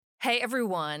Hey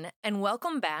everyone, and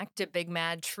welcome back to Big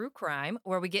Mad True Crime,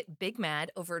 where we get big mad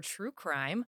over true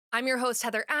crime. I'm your host,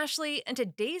 Heather Ashley, and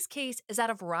today's case is out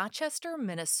of Rochester,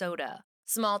 Minnesota.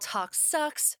 Small talk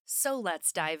sucks, so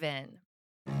let's dive in.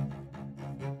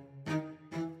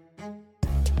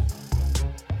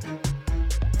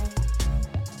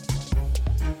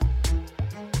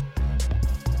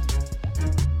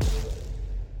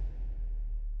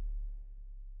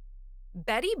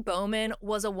 Betty Bowman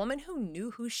was a woman who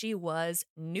knew who she was,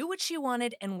 knew what she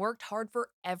wanted, and worked hard for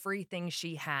everything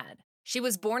she had. She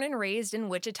was born and raised in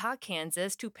Wichita,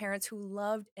 Kansas, to parents who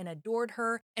loved and adored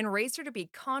her and raised her to be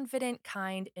confident,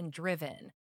 kind, and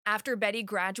driven. After Betty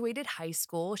graduated high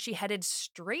school, she headed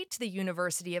straight to the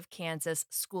University of Kansas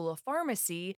School of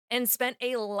Pharmacy and spent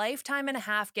a lifetime and a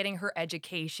half getting her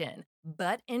education.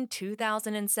 But in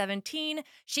 2017,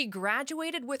 she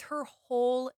graduated with her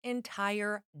whole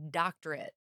entire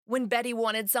doctorate. When Betty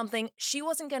wanted something, she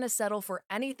wasn't going to settle for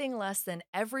anything less than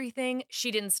everything.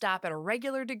 She didn't stop at a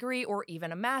regular degree or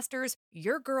even a master's.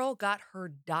 Your girl got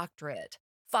her doctorate.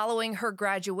 Following her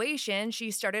graduation, she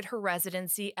started her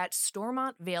residency at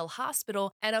Stormont Vale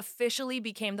Hospital and officially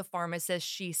became the pharmacist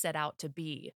she set out to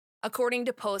be. According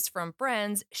to posts from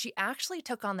friends, she actually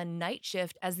took on the night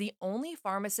shift as the only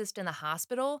pharmacist in the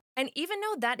hospital, and even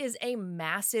though that is a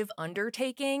massive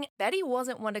undertaking, Betty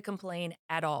wasn't one to complain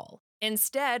at all.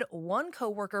 Instead, one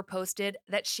coworker posted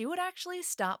that she would actually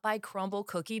stop by Crumble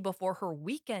Cookie before her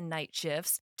weekend night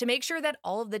shifts to make sure that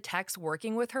all of the techs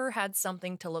working with her had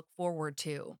something to look forward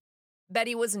to.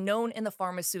 Betty was known in the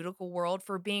pharmaceutical world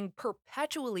for being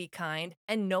perpetually kind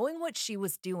and knowing what she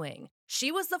was doing.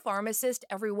 She was the pharmacist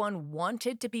everyone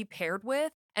wanted to be paired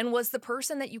with and was the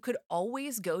person that you could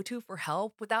always go to for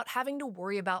help without having to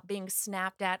worry about being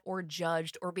snapped at or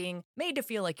judged or being made to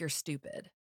feel like you're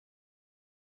stupid.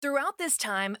 Throughout this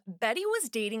time, Betty was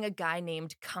dating a guy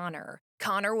named Connor.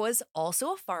 Connor was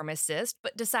also a pharmacist,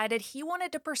 but decided he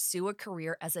wanted to pursue a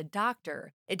career as a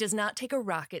doctor. It does not take a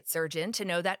rocket surgeon to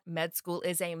know that med school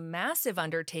is a massive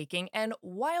undertaking and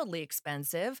wildly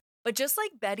expensive. But just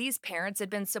like Betty's parents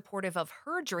had been supportive of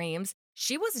her dreams,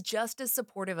 she was just as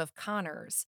supportive of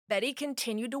Connor's. Betty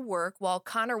continued to work while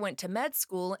Connor went to med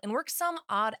school and worked some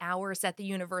odd hours at the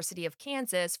University of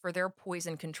Kansas for their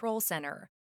poison control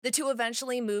center. The two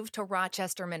eventually moved to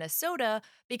Rochester, Minnesota,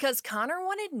 because Connor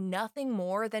wanted nothing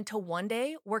more than to one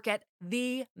day work at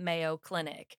the Mayo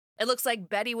Clinic. It looks like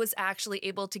Betty was actually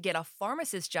able to get a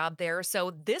pharmacist job there, so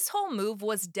this whole move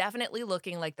was definitely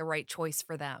looking like the right choice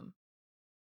for them.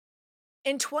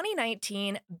 In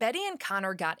 2019, Betty and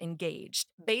Connor got engaged.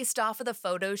 Based off of the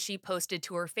photos she posted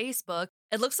to her Facebook,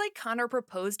 it looks like Connor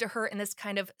proposed to her in this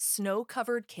kind of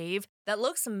snow-covered cave that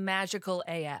looks magical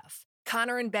AF.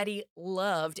 Connor and Betty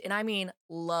loved, and I mean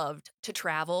loved, to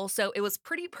travel, so it was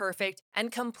pretty perfect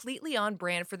and completely on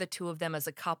brand for the two of them as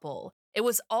a couple. It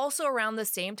was also around the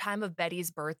same time of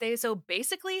Betty's birthday, so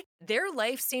basically, their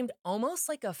life seemed almost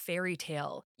like a fairy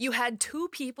tale. You had two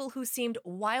people who seemed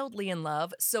wildly in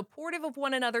love, supportive of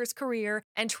one another's career,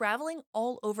 and traveling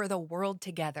all over the world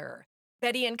together.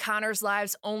 Betty and Connor's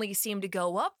lives only seemed to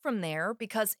go up from there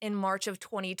because in March of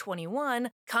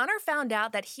 2021, Connor found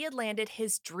out that he had landed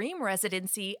his dream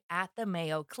residency at the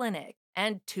Mayo Clinic.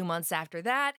 And 2 months after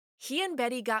that, he and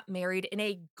Betty got married in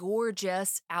a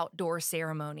gorgeous outdoor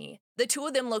ceremony. The two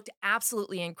of them looked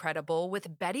absolutely incredible,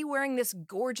 with Betty wearing this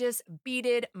gorgeous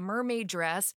beaded mermaid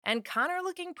dress and Connor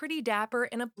looking pretty dapper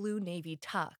in a blue navy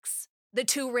tux. The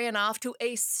two ran off to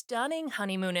a stunning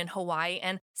honeymoon in Hawaii,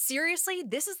 and seriously,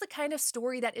 this is the kind of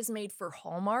story that is made for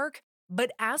Hallmark,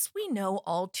 but as we know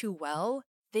all too well,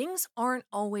 things aren't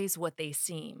always what they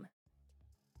seem.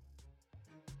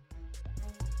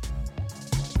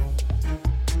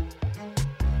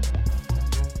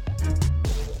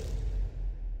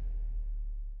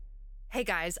 Hey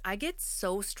guys, I get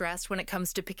so stressed when it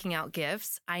comes to picking out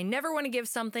gifts. I never want to give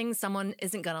something someone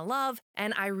isn't gonna love,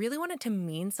 and I really want it to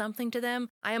mean something to them.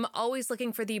 I am always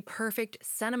looking for the perfect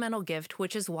sentimental gift,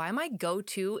 which is why my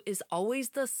go-to is always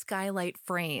the Skylight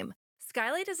frame.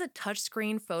 Skylight is a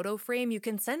touchscreen photo frame you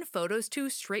can send photos to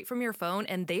straight from your phone,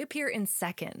 and they appear in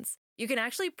seconds. You can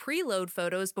actually preload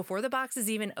photos before the box is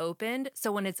even opened,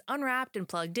 so when it's unwrapped and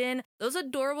plugged in, those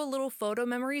adorable little photo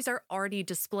memories are already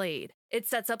displayed. It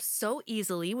sets up so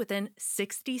easily within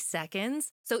 60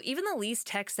 seconds, so even the least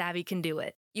tech-savvy can do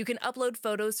it. You can upload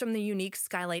photos from the unique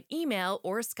Skylight email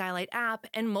or Skylight app,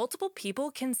 and multiple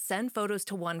people can send photos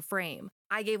to one frame.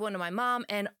 I gave one to my mom,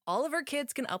 and all of her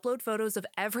kids can upload photos of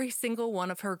every single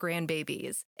one of her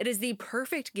grandbabies. It is the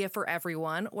perfect gift for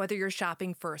everyone, whether you're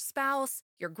shopping for a spouse,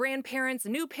 your grandparents,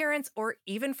 new parents, or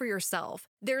even for yourself.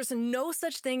 There's no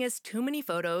such thing as too many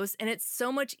photos, and it's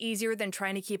so much easier than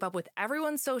trying to keep up with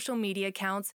everyone's social media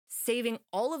accounts, saving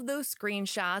all of those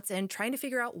screenshots, and trying to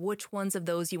figure out which ones of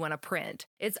those you want to print.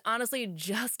 It's honestly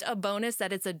just a bonus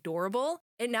that it's adorable.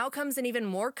 It now comes in even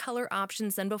more color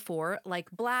options than before, like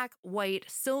black, white,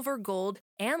 silver, gold,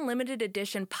 and limited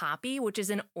edition poppy, which is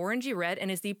an orangey red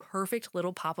and is the perfect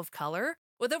little pop of color.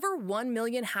 With over 1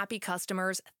 million happy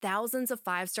customers, thousands of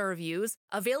five-star reviews,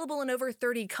 available in over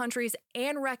 30 countries,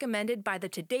 and recommended by the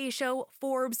Today Show,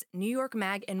 Forbes, New York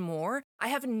Mag, and more, I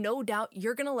have no doubt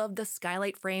you're gonna love the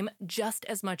Skylight frame just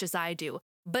as much as I do.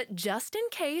 But just in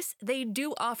case, they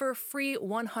do offer free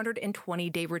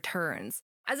 120-day returns.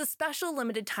 As a special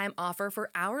limited time offer for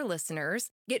our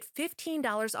listeners, get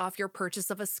 $15 off your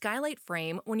purchase of a Skylight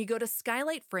frame when you go to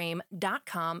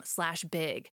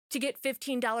skylightframe.com/big. To get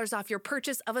 $15 off your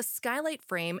purchase of a Skylight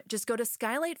frame, just go to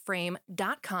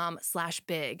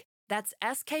skylightframe.com/big. That's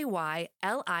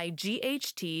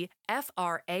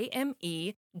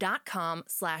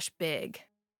SKYLIGHTFRAME.com/big.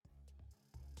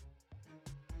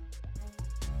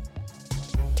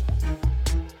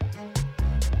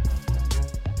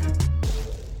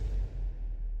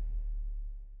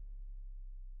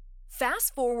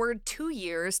 Fast forward 2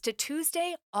 years to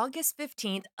Tuesday, August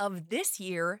 15th of this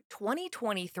year,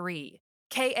 2023.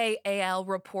 KAAL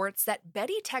reports that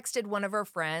Betty texted one of her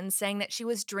friends saying that she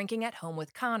was drinking at home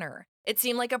with Connor. It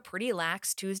seemed like a pretty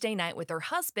lax Tuesday night with her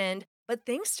husband, but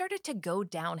things started to go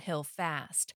downhill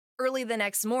fast. Early the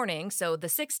next morning, so the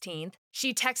 16th,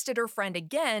 she texted her friend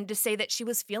again to say that she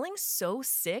was feeling so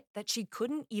sick that she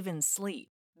couldn't even sleep.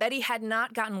 Betty had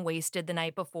not gotten wasted the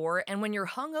night before, and when you're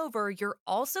hungover, you're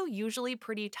also usually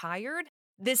pretty tired.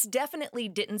 This definitely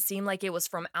didn't seem like it was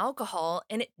from alcohol,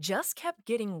 and it just kept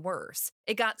getting worse.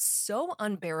 It got so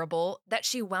unbearable that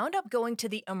she wound up going to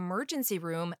the emergency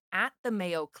room at the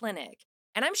Mayo Clinic.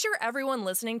 And I'm sure everyone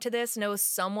listening to this knows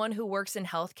someone who works in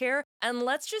healthcare, and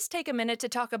let's just take a minute to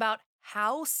talk about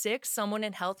how sick someone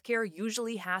in healthcare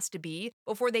usually has to be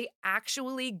before they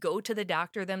actually go to the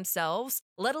doctor themselves,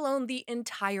 let alone the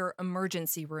entire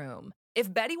emergency room.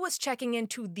 If Betty was checking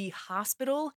into the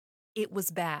hospital, it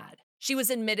was bad. She was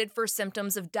admitted for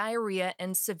symptoms of diarrhea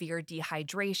and severe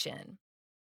dehydration.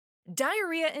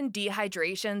 Diarrhea and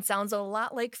dehydration sounds a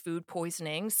lot like food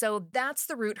poisoning, so that's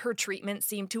the route her treatment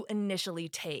seemed to initially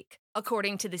take.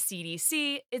 According to the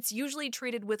CDC, it's usually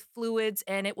treated with fluids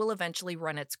and it will eventually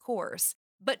run its course.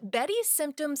 But Betty's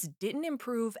symptoms didn't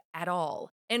improve at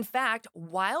all. In fact,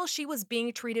 while she was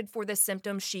being treated for the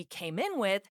symptoms she came in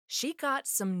with, she got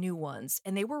some new ones,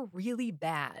 and they were really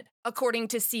bad. According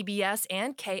to CBS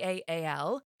and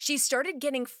KAAL, she started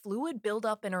getting fluid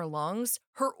buildup in her lungs,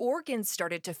 her organs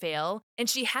started to fail, and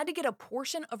she had to get a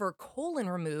portion of her colon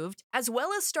removed, as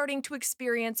well as starting to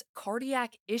experience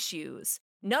cardiac issues.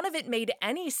 None of it made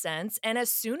any sense, and as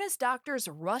soon as doctors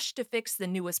rushed to fix the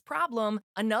newest problem,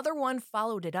 another one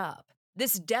followed it up.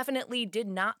 This definitely did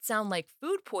not sound like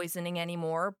food poisoning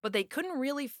anymore, but they couldn't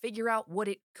really figure out what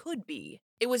it could be.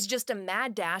 It was just a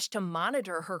mad dash to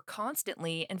monitor her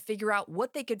constantly and figure out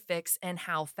what they could fix and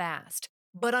how fast.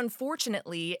 But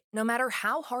unfortunately, no matter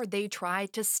how hard they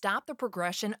tried to stop the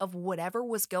progression of whatever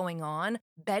was going on,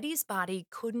 Betty's body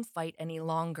couldn't fight any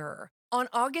longer. On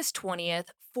August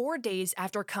 20th, 4 days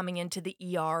after coming into the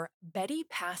ER, Betty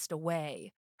passed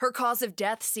away. Her cause of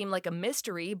death seemed like a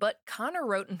mystery, but Connor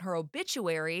wrote in her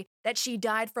obituary that she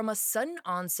died from a sudden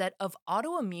onset of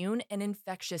autoimmune and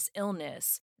infectious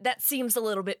illness. That seems a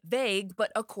little bit vague,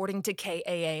 but according to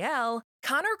KAAL,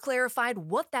 Connor clarified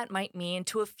what that might mean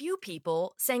to a few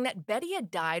people, saying that Betty had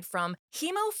died from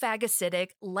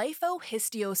hemophagocytic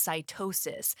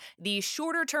lymphohistiocytosis. The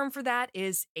shorter term for that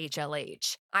is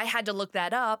HLH. I had to look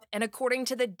that up, and according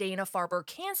to the Dana-Farber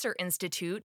Cancer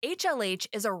Institute, HLH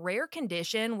is a rare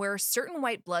condition where certain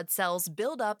white blood cells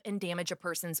build up and damage a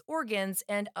person's organs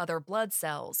and other blood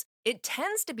cells. It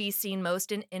tends to be seen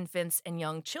most in infants and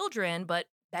young children, but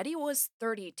Betty was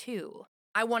 32.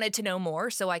 I wanted to know more,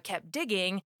 so I kept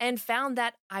digging and found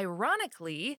that,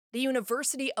 ironically, the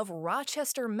University of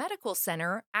Rochester Medical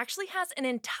Center actually has an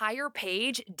entire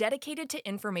page dedicated to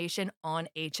information on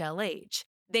HLH.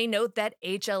 They note that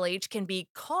HLH can be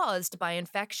caused by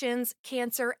infections,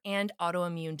 cancer, and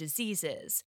autoimmune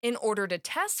diseases. In order to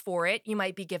test for it, you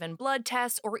might be given blood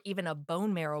tests or even a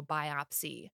bone marrow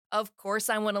biopsy. Of course,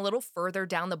 I went a little further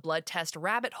down the blood test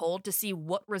rabbit hole to see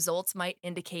what results might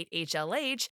indicate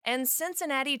HLH, and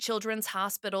Cincinnati Children's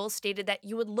Hospital stated that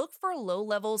you would look for low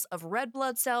levels of red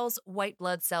blood cells, white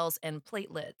blood cells, and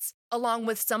platelets, along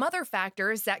with some other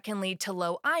factors that can lead to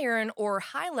low iron or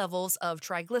high levels of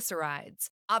triglycerides.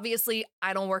 Obviously,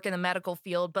 I don't work in the medical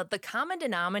field, but the common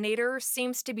denominator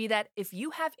seems to be that if you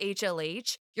have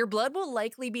HLH, your blood will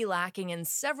likely be lacking in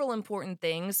several important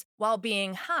things while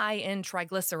being high in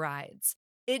triglycerides.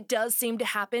 It does seem to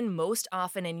happen most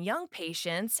often in young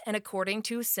patients, and according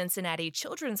to Cincinnati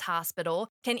Children's Hospital,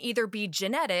 can either be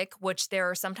genetic, which there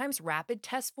are sometimes rapid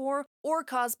tests for, or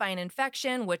caused by an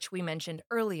infection, which we mentioned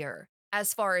earlier.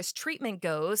 As far as treatment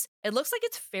goes, it looks like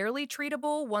it's fairly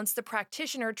treatable once the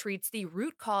practitioner treats the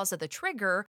root cause of the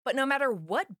trigger, but no matter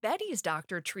what Betty's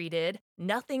doctor treated,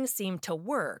 nothing seemed to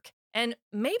work. And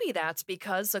maybe that's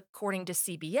because, according to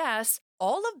CBS,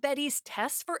 all of Betty's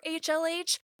tests for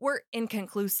HLH were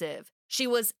inconclusive. She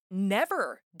was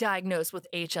never diagnosed with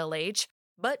HLH,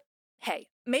 but hey,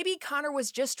 maybe Connor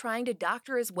was just trying to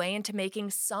doctor his way into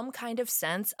making some kind of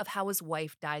sense of how his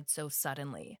wife died so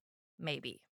suddenly.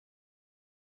 Maybe.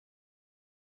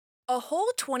 A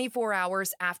whole 24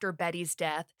 hours after Betty's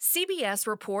death, CBS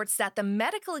reports that the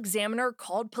medical examiner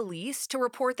called police to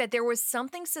report that there was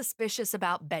something suspicious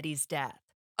about Betty's death.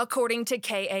 According to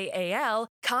KAAL,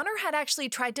 Connor had actually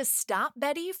tried to stop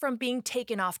Betty from being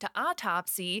taken off to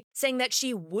autopsy, saying that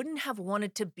she wouldn't have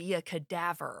wanted to be a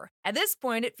cadaver. At this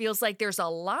point, it feels like there's a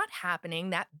lot happening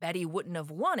that Betty wouldn't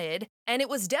have wanted, and it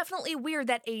was definitely weird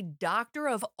that a doctor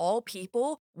of all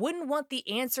people wouldn't want the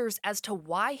answers as to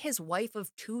why his wife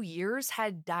of 2 years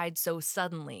had died so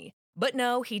suddenly. But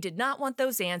no, he did not want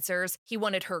those answers. He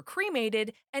wanted her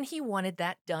cremated, and he wanted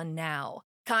that done now.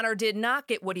 Connor did not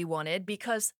get what he wanted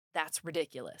because that's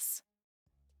ridiculous.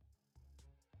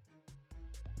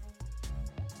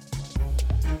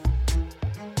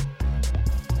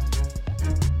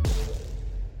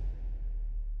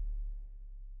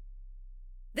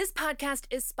 This podcast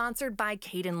is sponsored by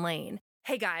Caden Lane.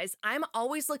 Hey guys, I'm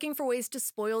always looking for ways to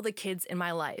spoil the kids in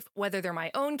my life, whether they're my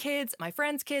own kids, my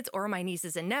friends' kids, or my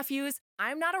nieces and nephews.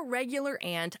 I'm not a regular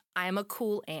aunt, I'm a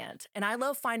cool aunt, and I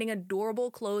love finding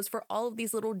adorable clothes for all of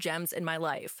these little gems in my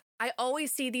life. I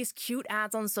always see these cute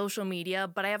ads on social media,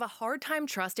 but I have a hard time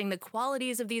trusting the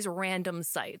qualities of these random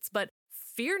sites. But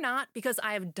fear not, because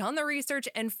I have done the research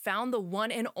and found the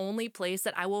one and only place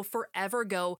that I will forever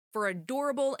go for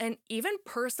adorable and even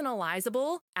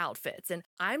personalizable outfits. And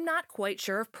I'm not quite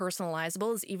sure if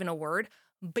personalizable is even a word,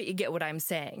 but you get what I'm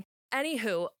saying.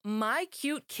 Anywho, my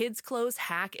cute kids' clothes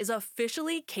hack is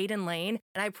officially Caden Lane,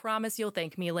 and I promise you'll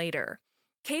thank me later.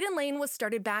 Caden Lane was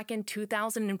started back in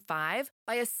 2005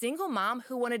 by a single mom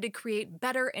who wanted to create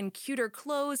better and cuter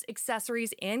clothes,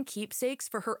 accessories, and keepsakes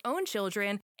for her own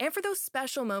children and for those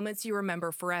special moments you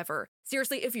remember forever.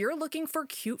 Seriously, if you're looking for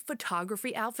cute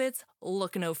photography outfits,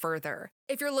 look no further.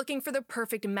 If you're looking for the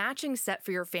perfect matching set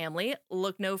for your family,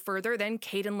 look no further than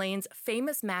Caden Lane's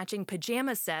famous matching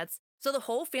pajama sets, so the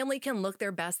whole family can look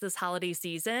their best this holiday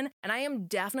season, and I am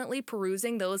definitely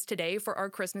perusing those today for our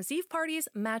Christmas Eve party's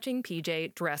matching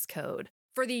PJ dress code.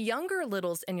 For the younger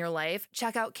littles in your life,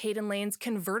 check out Caden Lane's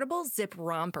convertible zip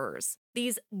rompers.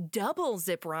 These double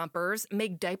zip rompers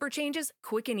make diaper changes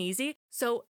quick and easy,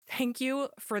 so thank you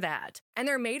for that. And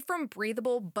they're made from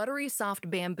breathable, buttery soft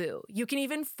bamboo. You can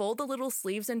even fold the little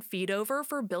sleeves and feet over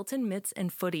for built-in mitts and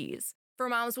footies. For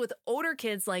moms with older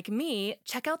kids like me,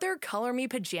 check out their Color Me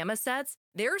pajama sets.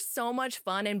 They're so much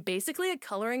fun and basically a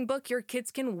coloring book your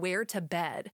kids can wear to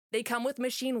bed. They come with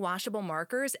machine washable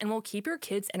markers and will keep your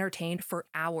kids entertained for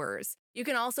hours. You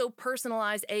can also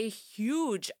personalize a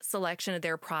huge selection of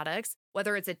their products,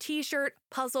 whether it's a t-shirt,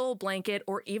 puzzle, blanket,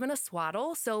 or even a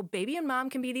swaddle, so baby and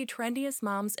mom can be the trendiest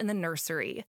moms in the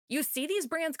nursery. You see these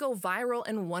brands go viral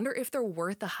and wonder if they're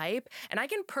worth the hype, and I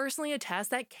can personally attest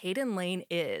that Caden Lane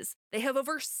is. They have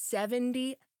over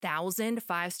 70,000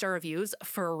 five-star reviews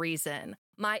for a reason.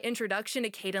 My introduction to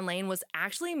Caden Lane was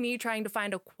actually me trying to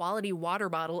find a quality water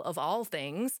bottle of all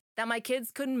things that my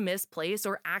kids couldn't misplace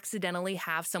or accidentally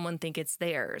have someone think it's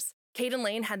theirs. Caden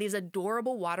Lane had these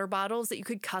adorable water bottles that you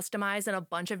could customize in a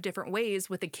bunch of different ways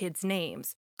with the kids'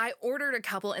 names. I ordered a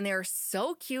couple and they are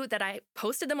so cute that I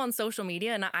posted them on social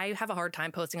media, and I have a hard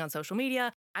time posting on social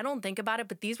media. I don't think about it,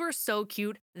 but these were so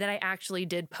cute that I actually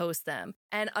did post them.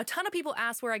 And a ton of people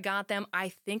asked where I got them.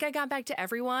 I think I got back to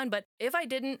everyone, but if I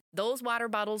didn't, those water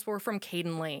bottles were from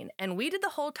Caden Lane. And we did the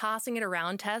whole tossing it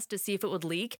around test to see if it would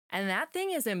leak, and that thing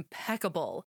is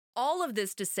impeccable. All of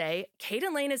this to say,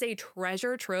 Caden Lane is a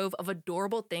treasure trove of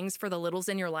adorable things for the littles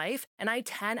in your life, and I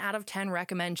 10 out of 10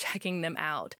 recommend checking them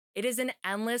out. It is an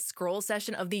endless scroll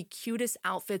session of the cutest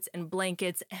outfits and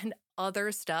blankets, and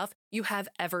other stuff you have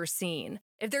ever seen.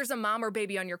 If there's a mom or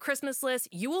baby on your Christmas list,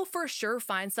 you will for sure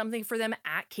find something for them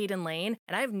at Kate & Lane,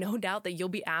 and I have no doubt that you'll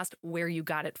be asked where you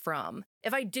got it from.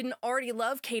 If I didn't already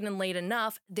love Kate & Lane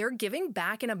enough, they're giving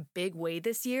back in a big way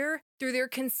this year. Through their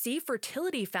Conceive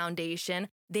Fertility Foundation,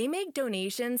 they make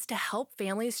donations to help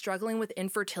families struggling with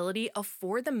infertility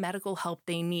afford the medical help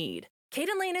they need. Kate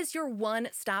 & Lane is your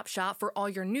one-stop shop for all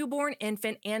your newborn,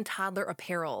 infant, and toddler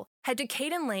apparel. Head to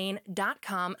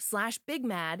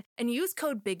kateandlane.com/bigmad and use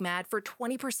code BIGMAD for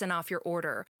 20% off your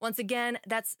order. Once again,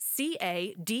 that's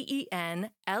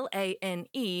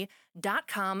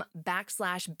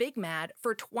CADENLANE.com/BIGMAD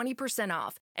for 20%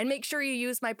 off. And make sure you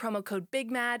use my promo code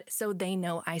BIGMAD so they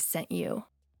know I sent you.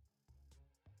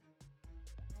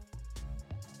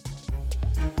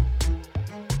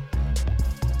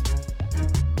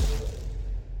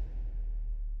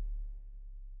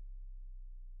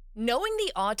 Knowing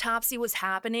the autopsy was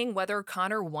happening whether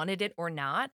Connor wanted it or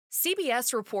not,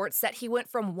 CBS reports that he went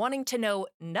from wanting to know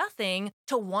nothing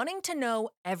to wanting to know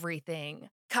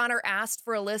everything. Connor asked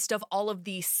for a list of all of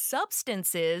the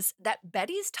substances that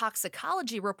Betty's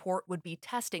toxicology report would be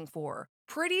testing for.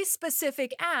 Pretty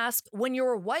specific ask when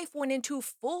your wife went into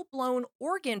full-blown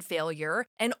organ failure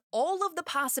and all of the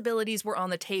possibilities were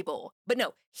on the table. But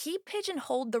no, he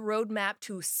pigeonholed the roadmap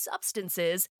to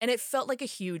substances, and it felt like a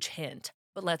huge hint.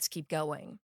 But let's keep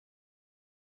going.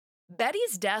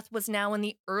 Betty's death was now in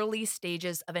the early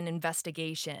stages of an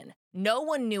investigation. No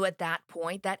one knew at that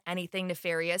point that anything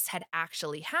nefarious had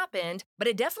actually happened, but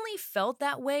it definitely felt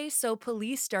that way, so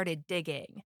police started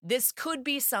digging. This could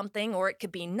be something or it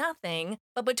could be nothing,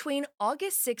 but between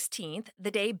August 16th,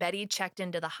 the day Betty checked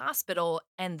into the hospital,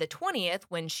 and the 20th,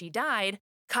 when she died,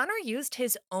 Connor used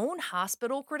his own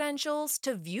hospital credentials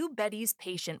to view Betty's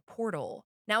patient portal.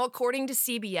 Now, according to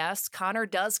CBS, Connor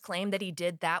does claim that he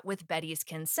did that with Betty's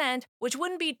consent, which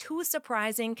wouldn't be too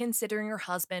surprising considering her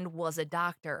husband was a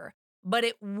doctor. But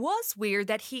it was weird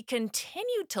that he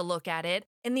continued to look at it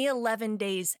in the 11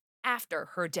 days after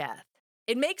her death.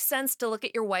 It makes sense to look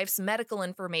at your wife's medical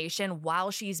information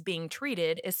while she's being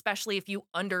treated, especially if you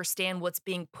understand what's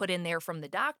being put in there from the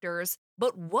doctors.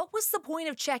 But what was the point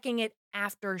of checking it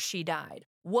after she died?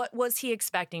 What was he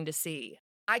expecting to see?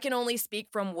 I can only speak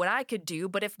from what I could do,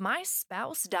 but if my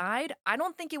spouse died, I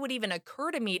don't think it would even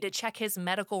occur to me to check his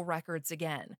medical records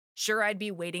again. Sure, I'd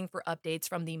be waiting for updates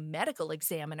from the medical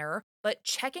examiner, but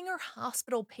checking her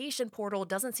hospital patient portal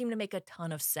doesn't seem to make a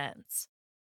ton of sense.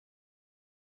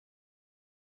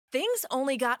 Things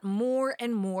only got more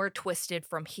and more twisted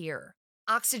from here.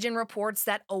 Oxygen reports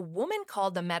that a woman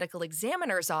called the medical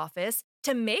examiner's office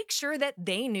to make sure that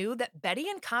they knew that Betty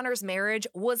and Connor's marriage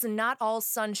was not all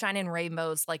sunshine and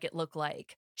rainbows like it looked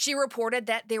like. She reported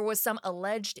that there was some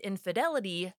alleged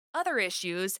infidelity, other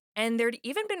issues, and there'd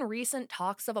even been recent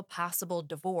talks of a possible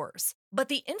divorce. But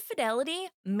the infidelity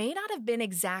may not have been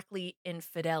exactly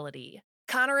infidelity.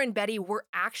 Connor and Betty were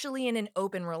actually in an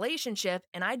open relationship,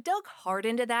 and I dug hard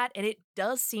into that, and it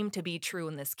does seem to be true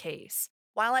in this case.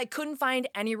 While I couldn't find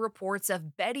any reports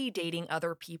of Betty dating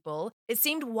other people, it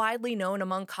seemed widely known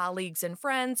among colleagues and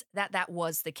friends that that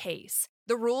was the case.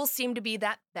 The rules seemed to be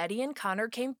that Betty and Connor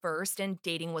came first and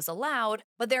dating was allowed,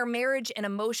 but their marriage and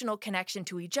emotional connection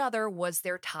to each other was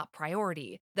their top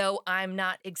priority, though I'm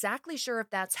not exactly sure if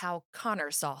that's how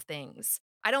Connor saw things.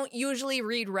 I don't usually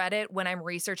read Reddit when I'm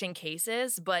researching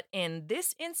cases, but in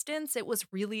this instance, it was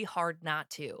really hard not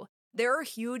to. There are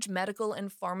huge medical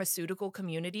and pharmaceutical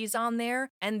communities on there,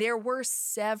 and there were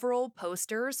several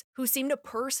posters who seemed to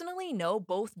personally know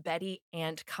both Betty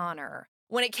and Connor.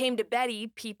 When it came to Betty,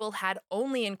 people had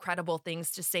only incredible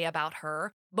things to say about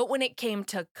her, but when it came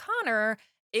to Connor,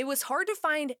 it was hard to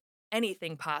find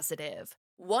anything positive.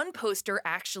 One poster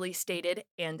actually stated,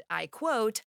 and I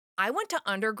quote, "I went to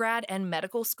undergrad and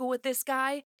medical school with this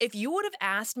guy. If you would have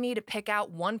asked me to pick out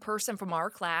one person from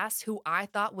our class who I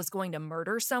thought was going to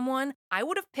murder someone, I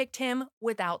would have picked him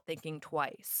without thinking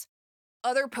twice."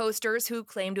 Other posters who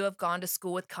claimed to have gone to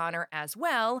school with Connor as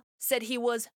well said he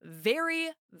was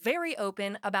very, very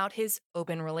open about his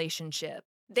open relationship.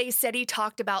 They said he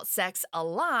talked about sex a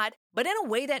lot, but in a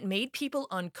way that made people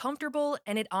uncomfortable,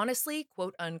 and it honestly,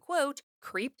 quote unquote,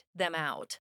 creeped them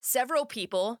out. Several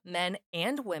people, men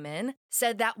and women,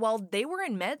 said that while they were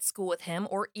in med school with him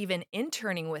or even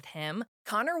interning with him,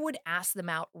 Connor would ask them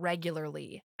out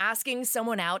regularly. Asking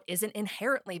someone out isn't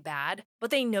inherently bad, but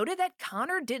they noted that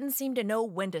Connor didn't seem to know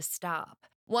when to stop.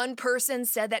 One person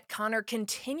said that Connor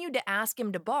continued to ask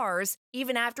him to bars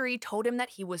even after he told him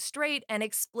that he was straight and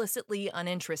explicitly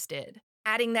uninterested,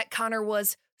 adding that Connor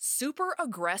was super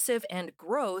aggressive and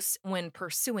gross when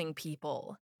pursuing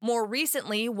people. More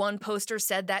recently, one poster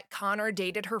said that Connor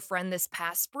dated her friend this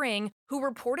past spring, who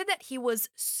reported that he was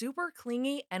super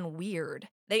clingy and weird.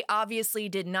 They obviously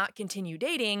did not continue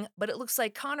dating, but it looks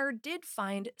like Connor did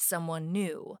find someone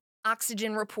new.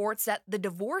 Oxygen reports that the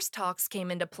divorce talks came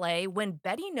into play when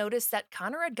Betty noticed that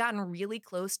Connor had gotten really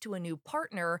close to a new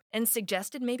partner and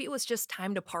suggested maybe it was just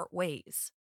time to part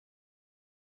ways.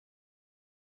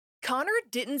 Connor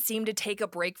didn't seem to take a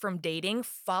break from dating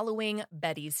following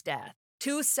Betty's death.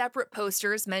 Two separate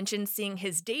posters mentioned seeing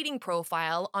his dating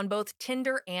profile on both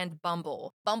Tinder and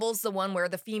Bumble. Bumble's the one where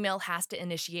the female has to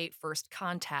initiate first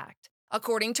contact.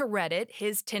 According to Reddit,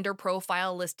 his Tinder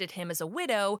profile listed him as a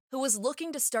widow who was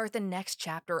looking to start the next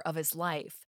chapter of his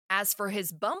life. As for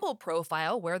his Bumble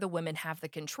profile, where the women have the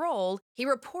control, he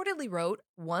reportedly wrote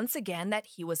once again that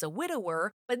he was a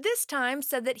widower, but this time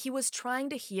said that he was trying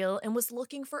to heal and was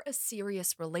looking for a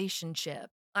serious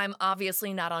relationship. I'm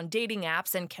obviously not on dating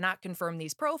apps and cannot confirm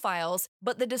these profiles,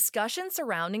 but the discussion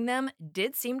surrounding them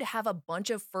did seem to have a bunch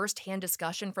of first-hand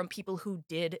discussion from people who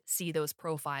did see those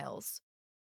profiles.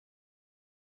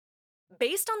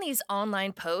 Based on these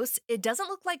online posts, it doesn't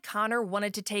look like Connor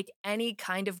wanted to take any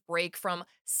kind of break from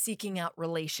seeking out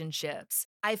relationships.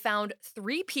 I found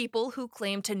 3 people who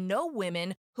claimed to know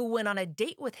women who went on a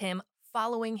date with him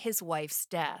following his wife's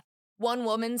death. One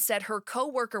woman said her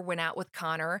coworker went out with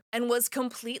Connor and was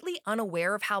completely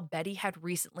unaware of how Betty had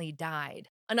recently died.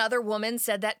 Another woman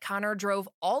said that Connor drove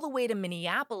all the way to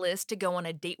Minneapolis to go on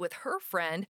a date with her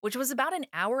friend, which was about an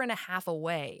hour and a half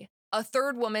away. A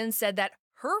third woman said that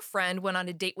her friend went on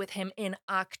a date with him in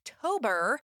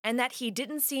October and that he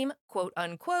didn't seem, quote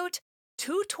unquote,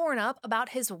 too torn up about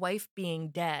his wife being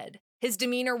dead. His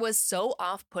demeanor was so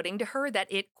off-putting to her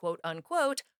that it, quote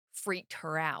unquote, freaked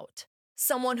her out.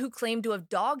 Someone who claimed to have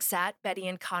dog sat Betty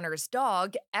and Connor's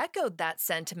dog echoed that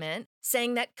sentiment,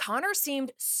 saying that Connor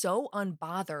seemed so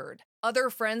unbothered. Other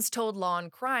friends told Law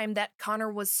and Crime that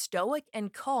Connor was stoic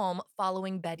and calm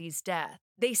following Betty's death.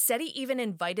 They said he even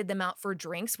invited them out for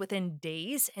drinks within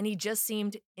days, and he just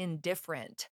seemed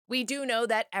indifferent. We do know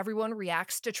that everyone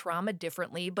reacts to trauma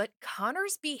differently, but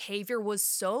Connor's behavior was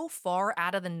so far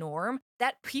out of the norm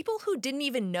that people who didn't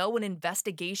even know an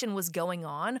investigation was going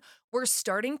on were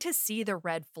starting to see the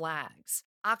red flags.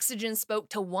 Oxygen spoke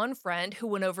to one friend who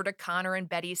went over to Connor and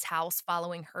Betty's house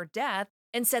following her death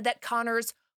and said that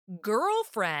Connor's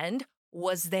girlfriend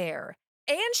was there.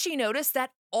 And she noticed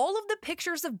that all of the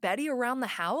pictures of Betty around the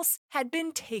house had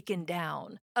been taken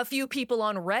down. A few people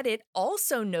on Reddit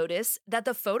also noticed that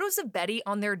the photos of Betty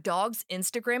on their dog's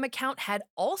Instagram account had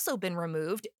also been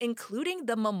removed, including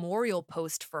the memorial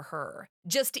post for her.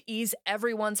 Just to ease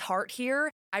everyone's heart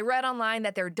here, I read online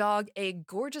that their dog, a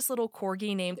gorgeous little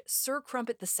corgi named Sir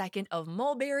Crumpet II of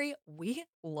Mulberry, we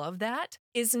love that,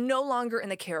 is no longer in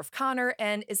the care of Connor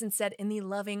and is instead in the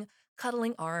loving,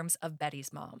 cuddling arms of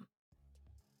Betty's mom.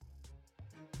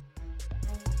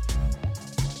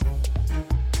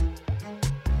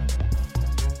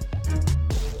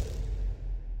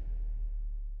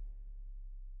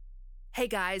 Hey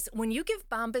guys, when you give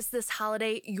Bombas this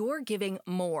holiday, you're giving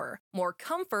more. More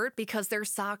comfort because their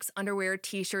socks, underwear,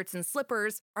 t-shirts, and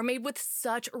slippers are made with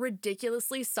such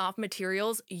ridiculously soft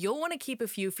materials, you'll want to keep a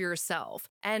few for yourself.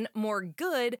 And more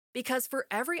good because for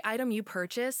every item you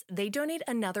purchase, they donate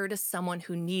another to someone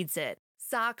who needs it.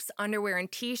 Socks, underwear,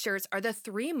 and t-shirts are the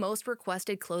 3 most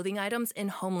requested clothing items in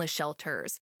homeless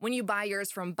shelters. When you buy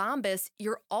yours from Bombas,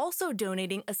 you're also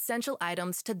donating essential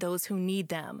items to those who need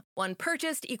them. One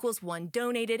purchased equals one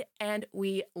donated, and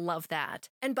we love that.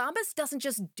 And Bombas doesn't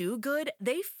just do good,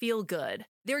 they feel good.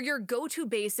 They're your go-to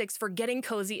basics for getting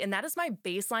cozy, and that is my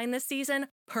baseline this season,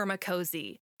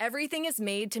 perma-cozy. Everything is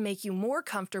made to make you more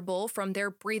comfortable, from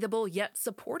their breathable yet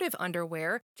supportive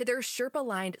underwear to their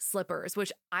Sherpa-lined slippers,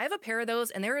 which I have a pair of those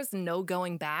and there is no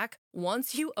going back.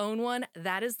 Once you own one,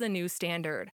 that is the new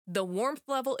standard. The warmth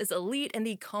level is elite and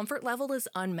the comfort level is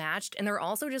unmatched, and they're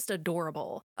also just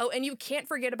adorable. Oh, and you can't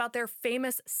forget about their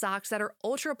famous socks that are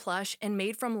ultra plush and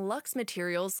made from luxe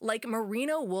materials like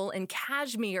merino wool and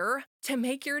cashmere to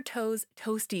make your toes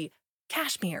toasty.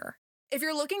 Cashmere. If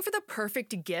you're looking for the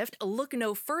perfect gift, look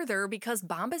no further because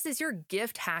Bombas is your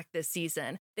gift hack this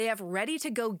season. They have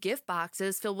ready-to-go gift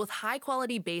boxes filled with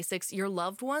high-quality basics your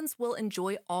loved ones will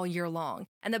enjoy all year long.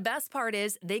 And the best part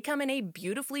is, they come in a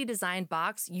beautifully designed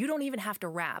box you don't even have to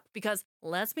wrap because,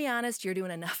 let's be honest, you're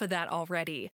doing enough of that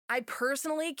already. I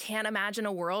personally can't imagine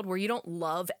a world where you don't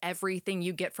love everything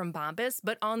you get from Bombas,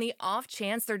 but on the off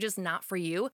chance they're just not for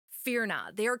you, fear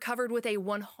not, they are covered with a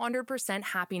 100%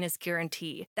 happiness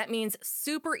guarantee. That means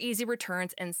super easy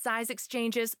returns and size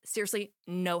exchanges, seriously,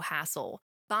 no hassle.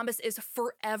 Bombas is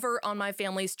forever on my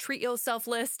family's treat yourself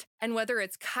list, and whether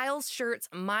it's Kyle's shirts,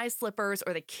 my slippers,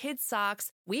 or the kids'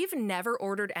 socks, we've never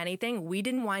ordered anything we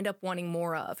didn't wind up wanting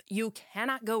more of. You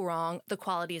cannot go wrong, the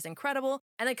quality is incredible,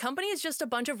 and the company is just a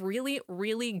bunch of really,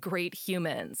 really great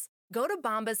humans. Go to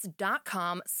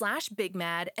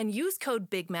bombas.com/bigmad and use code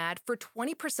BIGMAD for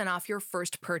 20% off your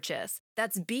first purchase.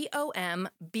 That's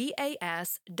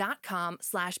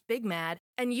BOMBAS.com/bigmad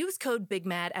and use code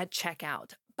BIGMAD at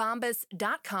checkout.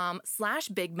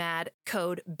 Bombas.com/bigmad,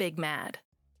 code BIGMAD.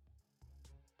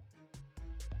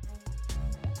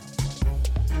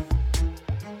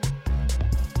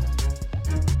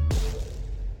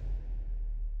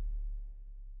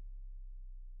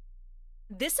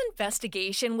 This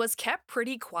investigation was kept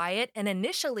pretty quiet, and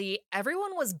initially,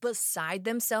 everyone was beside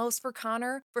themselves for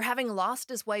Connor for having lost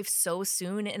his wife so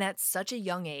soon and at such a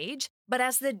young age. But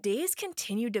as the days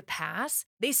continued to pass,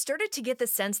 they started to get the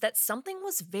sense that something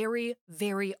was very,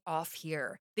 very off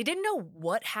here. They didn't know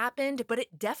what happened, but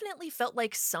it definitely felt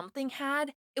like something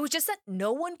had. It was just that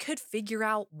no one could figure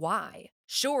out why.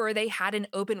 Sure, they had an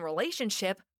open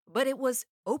relationship, but it was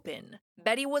open.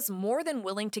 Betty was more than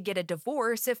willing to get a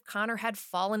divorce if Connor had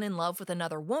fallen in love with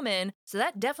another woman, so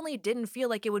that definitely didn't feel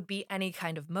like it would be any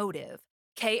kind of motive.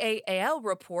 KAAL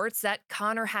reports that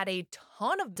Connor had a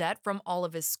ton of debt from all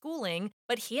of his schooling,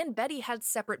 but he and Betty had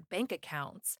separate bank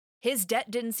accounts. His debt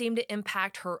didn't seem to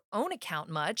impact her own account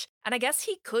much, and I guess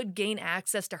he could gain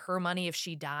access to her money if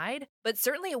she died, but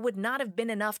certainly it would not have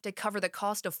been enough to cover the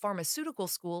cost of pharmaceutical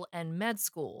school and med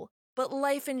school. But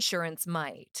life insurance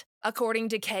might. According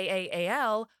to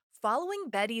KAAL, following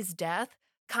Betty's death,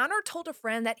 Connor told a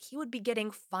friend that he would be getting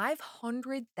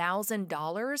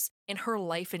 $500,000 in her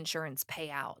life insurance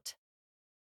payout.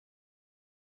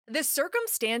 The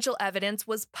circumstantial evidence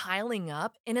was piling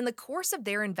up, and in the course of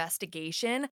their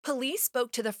investigation, police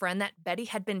spoke to the friend that Betty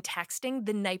had been texting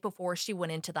the night before she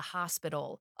went into the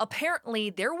hospital. Apparently,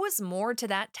 there was more to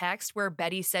that text where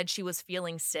Betty said she was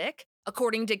feeling sick.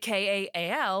 According to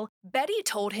KAAL, Betty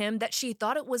told him that she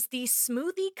thought it was the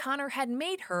smoothie Connor had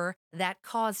made her that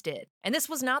caused it, and this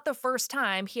was not the first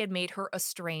time he had made her a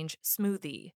strange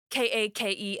smoothie.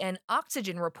 KAKE and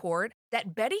Oxygen report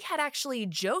that Betty had actually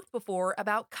joked before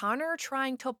about Connor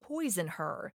trying to poison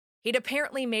her. He'd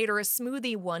apparently made her a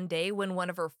smoothie one day when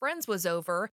one of her friends was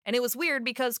over, and it was weird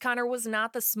because Connor was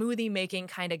not the smoothie-making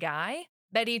kind of guy.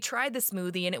 Betty tried the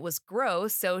smoothie and it was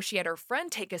gross, so she had her friend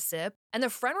take a sip, and the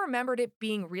friend remembered it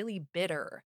being really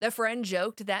bitter. The friend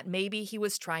joked that maybe he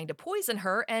was trying to poison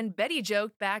her, and Betty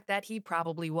joked back that he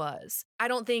probably was. I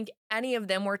don't think any of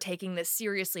them were taking this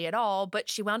seriously at all, but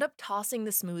she wound up tossing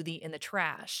the smoothie in the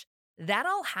trash. That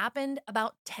all happened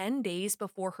about 10 days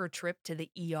before her trip to the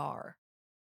ER.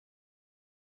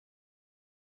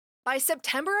 By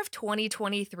September of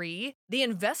 2023, the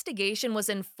investigation was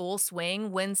in full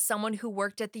swing when someone who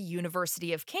worked at the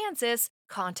University of Kansas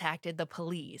contacted the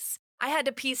police. I had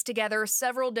to piece together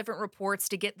several different reports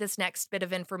to get this next bit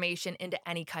of information into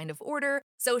any kind of order,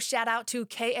 so shout out to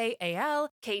KAAL,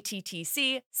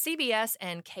 KTTC, CBS,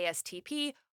 and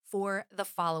KSTP for the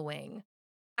following.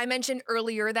 I mentioned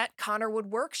earlier that Connor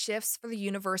would work shifts for the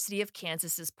University of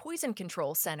Kansas's Poison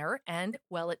Control Center, and,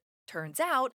 well, it turns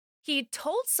out, he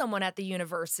told someone at the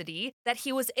university that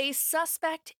he was a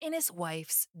suspect in his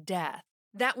wife's death.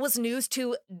 That was news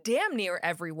to damn near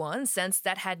everyone, since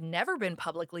that had never been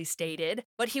publicly stated,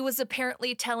 but he was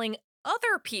apparently telling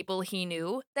other people he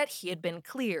knew that he had been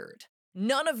cleared.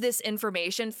 None of this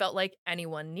information felt like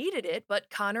anyone needed it, but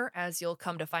Connor, as you'll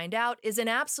come to find out, is an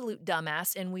absolute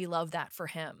dumbass, and we love that for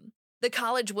him. The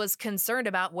college was concerned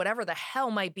about whatever the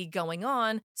hell might be going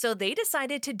on, so they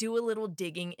decided to do a little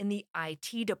digging in the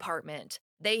IT department.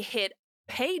 They hit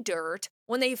pay dirt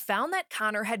when they found that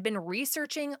Connor had been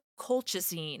researching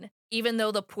colchicine, even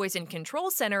though the Poison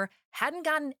Control Center hadn't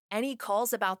gotten any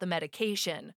calls about the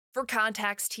medication. For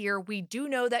context here, we do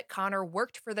know that Connor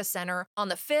worked for the center on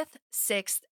the 5th,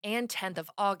 6th, and 10th of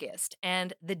August,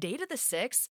 and the date of the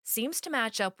 6th seems to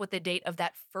match up with the date of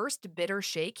that first bitter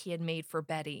shake he had made for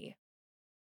Betty.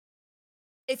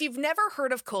 If you've never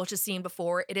heard of colchicine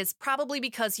before, it is probably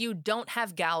because you don't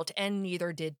have gout, and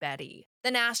neither did Betty.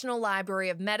 The National Library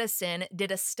of Medicine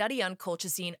did a study on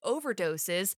colchicine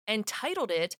overdoses and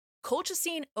titled it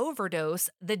Colchicine Overdose,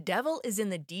 The Devil is in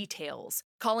the Details,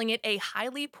 calling it a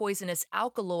highly poisonous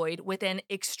alkaloid with an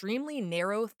extremely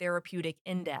narrow therapeutic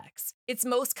index. It's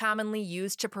most commonly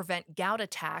used to prevent gout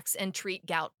attacks and treat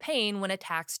gout pain when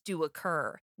attacks do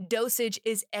occur. Dosage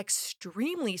is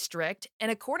extremely strict,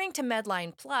 and according to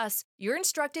Medline Plus, you're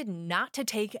instructed not to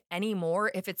take any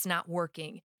more if it's not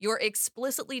working. You're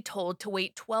explicitly told to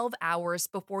wait 12 hours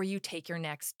before you take your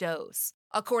next dose.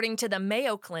 According to the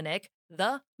Mayo Clinic,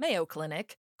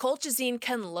 colchicine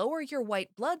can lower your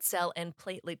white blood cell and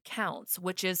platelet counts,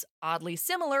 which is oddly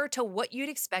similar to what you'd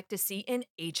expect to see in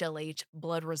HLH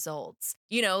blood results.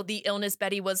 You know, the illness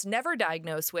Betty was never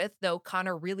diagnosed with, though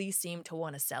Connor really seemed to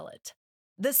want to sell it.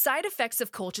 The side effects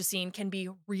of colchicine can be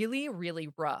really, really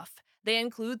rough. They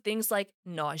include things like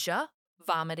nausea,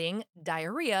 vomiting,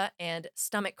 diarrhea, and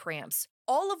stomach cramps,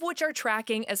 all of which are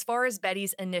tracking as far as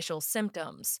Betty's initial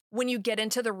symptoms. When you get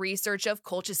into the research of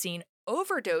colchicine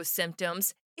overdose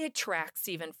symptoms, it tracks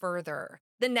even further.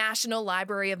 The National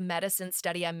Library of Medicine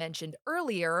study I mentioned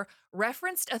earlier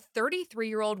referenced a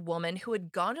 33-year-old woman who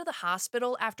had gone to the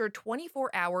hospital after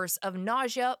 24 hours of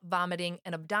nausea, vomiting,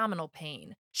 and abdominal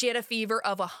pain. She had a fever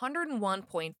of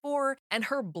 101.4, and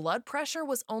her blood pressure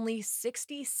was only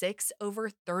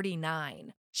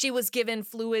 66/39. She was given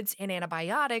fluids and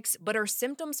antibiotics, but her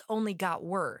symptoms only got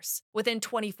worse. Within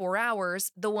 24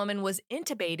 hours, the woman was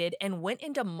intubated and went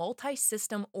into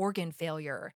multi-system organ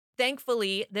failure.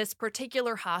 Thankfully, this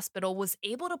particular hospital was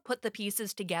able to put the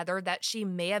pieces together that she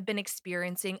may have been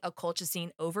experiencing a colchicine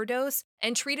overdose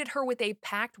and treated her with a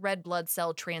packed red blood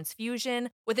cell transfusion.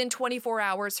 Within 24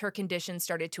 hours, her condition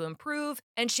started to improve,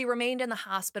 and she remained in the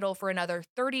hospital for another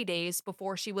 30 days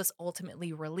before she was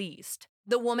ultimately released.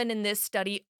 The woman in this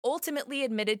study ultimately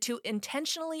admitted to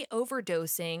intentionally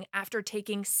overdosing after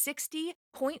taking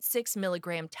 60.6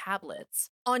 milligram tablets.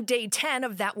 On day 10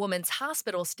 of that woman's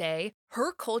hospital stay,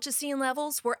 her colchicine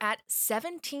levels were at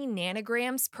 17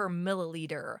 nanograms per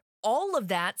milliliter. All of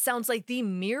that sounds like the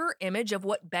mirror image of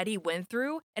what Betty went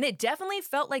through, and it definitely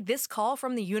felt like this call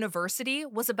from the university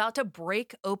was about to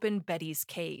break open Betty's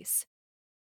case.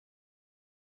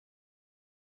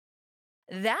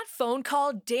 That phone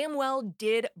call damn well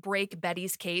did break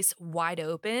Betty's case wide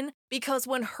open because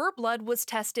when her blood was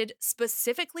tested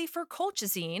specifically for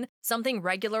colchicine, something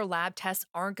regular lab tests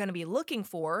aren't going to be looking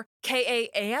for,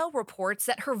 KAAL reports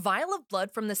that her vial of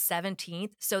blood from the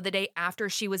 17th, so the day after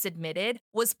she was admitted,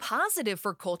 was positive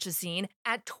for colchicine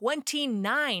at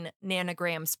 29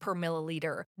 nanograms per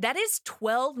milliliter. That is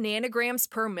 12 nanograms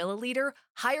per milliliter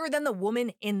higher than the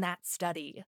woman in that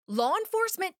study. Law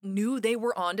enforcement knew they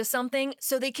were onto something,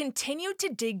 so they continued to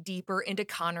dig deeper into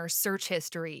Connor's search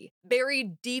history.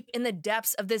 Buried deep in the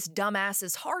depths of this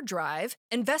dumbass's hard drive,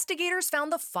 investigators found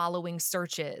the following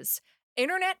searches.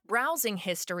 Internet browsing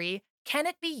history. Can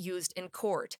it be used in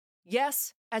court?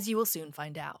 Yes, as you will soon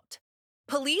find out.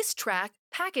 Police track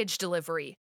package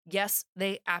delivery. Yes,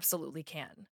 they absolutely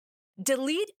can.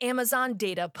 Delete Amazon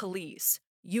data, police.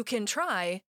 You can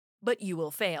try, but you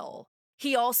will fail.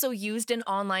 He also used an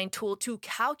online tool to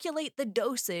calculate the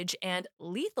dosage and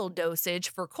lethal dosage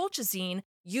for colchicine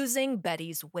using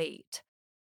Betty's weight.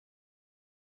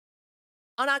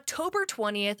 On October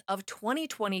 20th of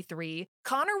 2023,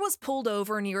 Connor was pulled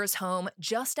over near his home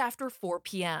just after 4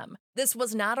 p.m. This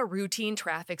was not a routine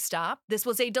traffic stop. This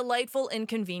was a delightful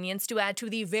inconvenience to add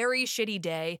to the very shitty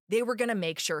day they were going to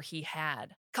make sure he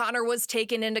had. Connor was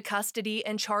taken into custody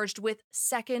and charged with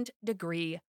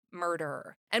second-degree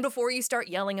murder. And before you start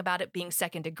yelling about it being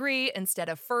second degree instead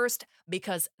of first,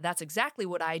 because that's exactly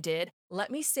what I did, let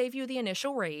me save you the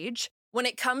initial rage. When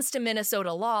it comes to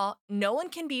Minnesota law, no one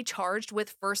can be charged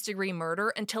with first-degree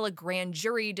murder until a grand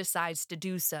jury decides to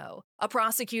do so. A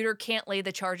prosecutor can't lay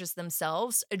the charges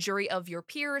themselves. A jury of your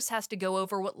peers has to go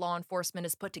over what law enforcement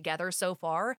has put together so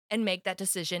far and make that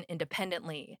decision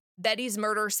independently. Betty's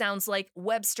murder sounds like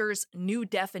Webster's new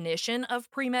definition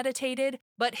of premeditated,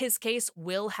 but his case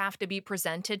will have to be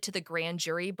presented to the grand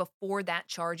jury before that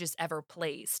charge is ever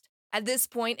placed. At this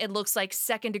point, it looks like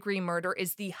second-degree murder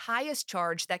is the highest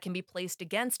charge that can be placed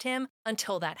against him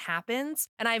until that happens,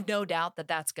 and I have no doubt that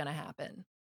that's going to happen.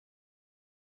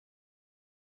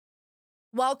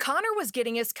 While Connor was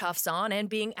getting his cuffs on and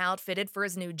being outfitted for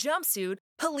his new jumpsuit,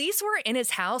 police were in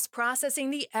his house processing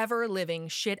the ever-living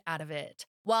shit out of it.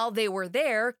 While they were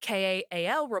there,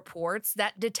 KAAL reports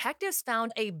that detectives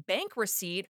found a bank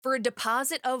receipt for a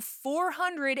deposit of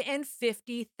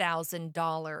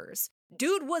 $450,000.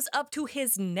 Dude was up to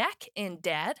his neck in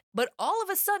debt, but all of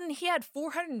a sudden he had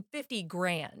 450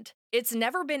 grand. It's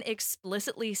never been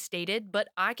explicitly stated, but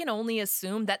I can only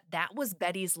assume that that was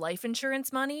Betty's life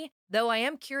insurance money, though I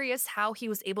am curious how he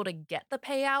was able to get the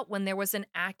payout when there was an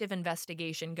active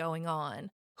investigation going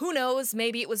on. Who knows,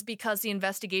 maybe it was because the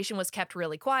investigation was kept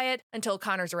really quiet until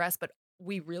Connor's arrest, but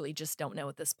we really just don't know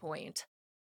at this point.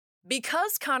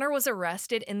 Because Connor was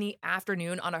arrested in the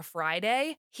afternoon on a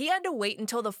Friday, he had to wait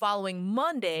until the following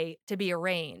Monday to be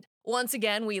arraigned. Once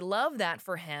again, we love that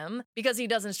for him, because he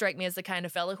doesn't strike me as the kind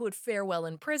of fellow who would fare well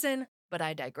in prison, but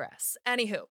I digress.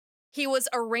 Anywho, He was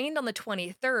arraigned on the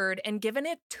 23rd and given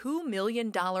a $2 million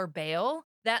bail.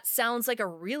 That sounds like a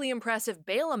really impressive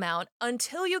bail amount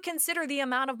until you consider the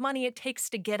amount of money it takes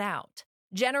to get out.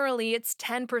 Generally, it's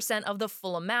 10% of the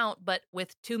full amount, but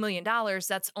with $2 million,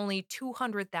 that's only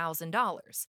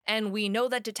 $200,000. And we know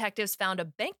that detectives found a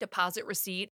bank deposit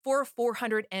receipt for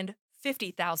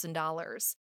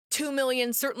 $450,000. $2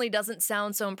 million certainly doesn't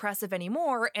sound so impressive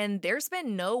anymore, and there's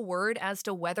been no word as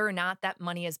to whether or not that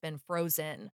money has been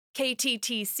frozen.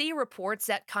 KTTC reports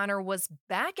that Connor was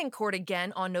back in court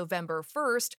again on November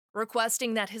 1st,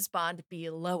 requesting that his bond be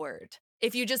lowered.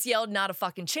 If you just yelled not a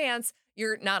fucking chance,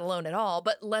 you're not alone at all,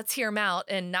 but let's hear him out,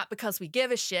 and not because we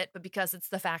give a shit, but because it's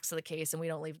the facts of the case and we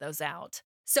don't leave those out.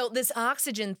 So this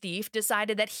oxygen thief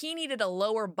decided that he needed a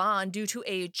lower bond due to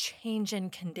a change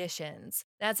in conditions.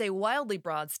 That's a wildly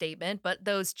broad statement, but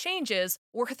those changes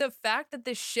were the fact that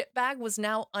this shitbag was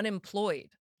now unemployed.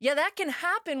 Yeah, that can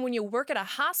happen when you work at a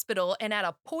hospital and at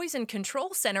a poison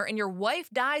control center and your wife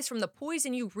dies from the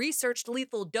poison you researched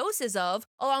lethal doses of,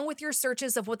 along with your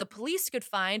searches of what the police could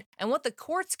find and what the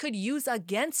courts could use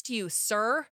against you,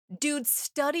 sir. Dude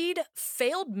studied,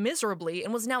 failed miserably,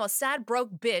 and was now a sad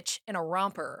broke bitch and a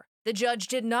romper. The judge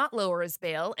did not lower his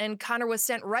bail, and Connor was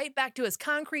sent right back to his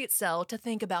concrete cell to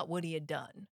think about what he had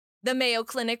done. The Mayo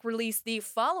Clinic released the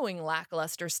following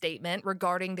lackluster statement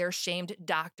regarding their shamed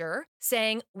doctor,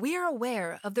 saying, "We are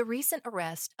aware of the recent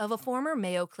arrest of a former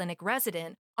Mayo Clinic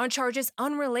resident on charges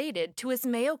unrelated to his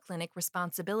Mayo Clinic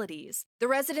responsibilities. The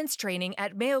resident's training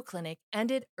at Mayo Clinic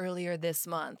ended earlier this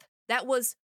month." That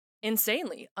was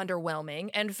insanely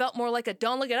underwhelming and felt more like a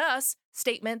 "don't look at us"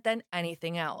 statement than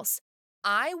anything else.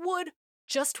 I would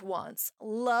just once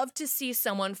love to see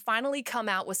someone finally come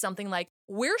out with something like,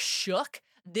 "We're shook.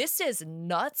 This is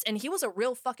nuts, and he was a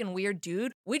real fucking weird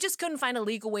dude. We just couldn't find a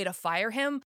legal way to fire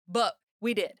him, but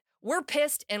we did. We're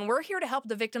pissed, and we're here to help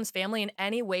the victim's family in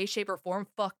any way, shape, or form.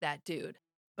 Fuck that dude."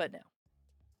 But no.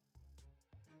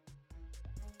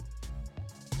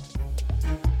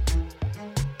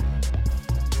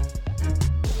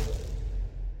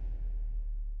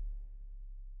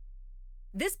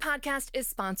 This podcast is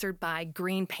sponsored by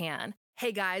Green Pan.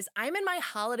 Hey guys, I'm in my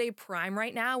holiday prime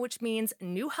right now, which means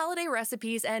new holiday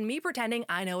recipes and me pretending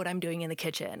I know what I'm doing in the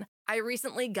kitchen. I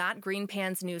recently got Green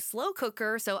Pan's new slow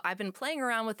cooker, so I've been playing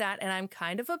around with that and I'm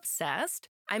kind of obsessed.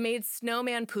 I made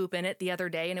snowman poop in it the other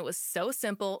day and it was so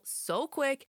simple, so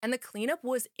quick, and the cleanup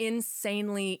was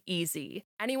insanely easy.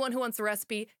 Anyone who wants the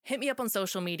recipe, hit me up on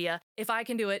social media. If I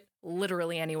can do it,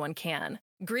 literally anyone can.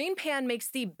 Green Pan makes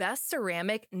the best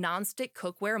ceramic nonstick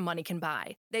cookware money can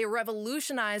buy. They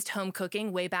revolutionized home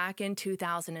cooking way back in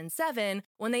 2007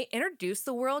 when they introduced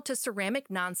the world to ceramic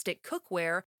nonstick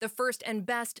cookware, the first and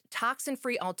best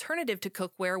toxin-free alternative to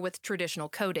cookware with traditional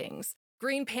coatings.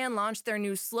 Green Pan launched their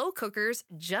new slow cookers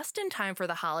just in time for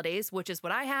the holidays, which is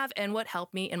what I have and what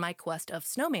helped me in my quest of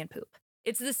snowman poop.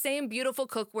 It's the same beautiful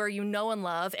cookware you know and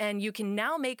love, and you can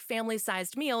now make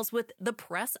family-sized meals with the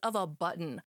press of a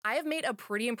button. I have made a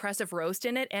pretty impressive roast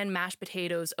in it and mashed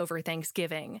potatoes over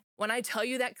Thanksgiving. When I tell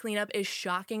you that cleanup is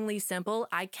shockingly simple,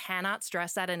 I cannot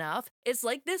stress that enough. It's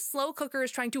like this slow cooker is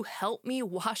trying to help me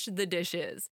wash the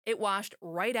dishes. It washed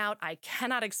right out, I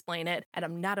cannot explain it, and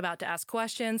I'm not about to ask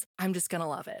questions, I'm just gonna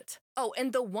love it. Oh,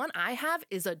 and the one I have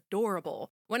is adorable.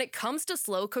 When it comes to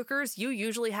slow cookers, you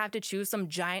usually have to choose some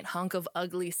giant hunk of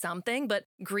ugly something, but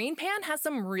Green Pan has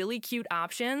some really cute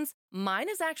options. Mine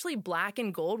is actually black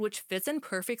and gold, which fits in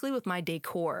perfectly with my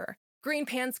decor. Green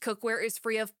Pan's cookware is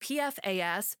free of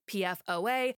PFAS,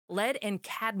 PFOA, lead, and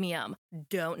cadmium.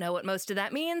 Don't know what most of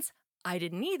that means? I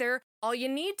didn't either. All you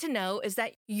need to know is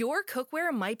that your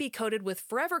cookware might be coated with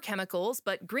forever chemicals,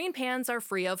 but Green Pans are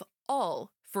free of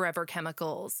all forever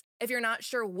chemicals. If you're not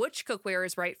sure which cookware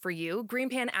is right for you, Green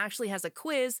Pan actually has a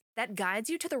quiz that guides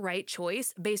you to the right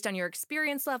choice based on your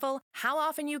experience level, how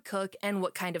often you cook, and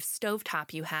what kind of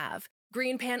stovetop you have.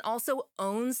 Green Pan also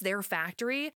owns their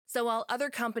factory, so while other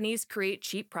companies create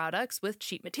cheap products with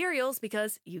cheap materials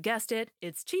because, you guessed it,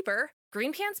 it's cheaper,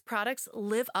 Green Pan's products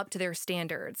live up to their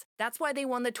standards. That's why they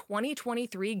won the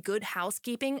 2023 Good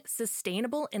Housekeeping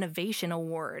Sustainable Innovation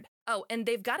Award. Oh, and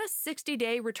they've got a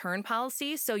 60-day return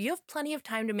policy, so you have plenty of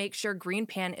time to make sure Green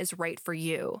Pan is right for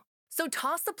you. So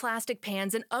toss the plastic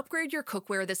pans and upgrade your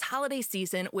cookware this holiday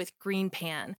season with Green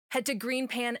Pan. Head to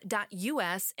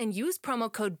greenpan.us and use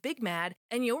promo code BIGMAD,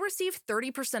 and you'll receive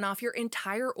 30% off your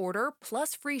entire order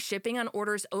plus free shipping on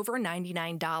orders over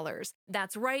 $99.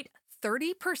 That's right,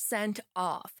 30%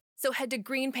 off. So head to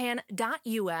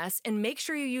greenpan.us and make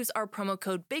sure you use our promo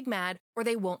code BIGMAD or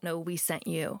they won't know we sent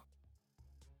you.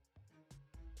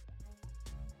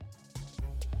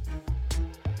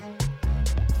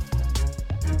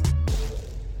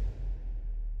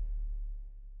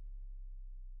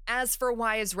 As for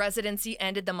why his residency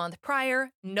ended the month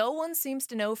prior, no one seems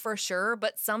to know for sure,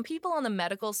 but some people on the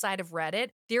medical side of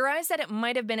Reddit theorize that it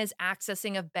might have been his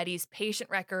accessing of Betty's patient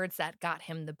records that got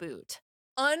him the boot.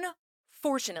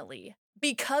 Unfortunately,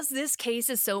 because this case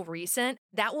is so recent,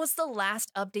 that was the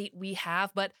last update we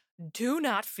have, but do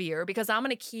not fear because I'm going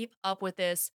to keep up with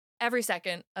this every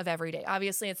second of every day.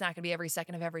 Obviously, it's not going to be every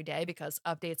second of every day because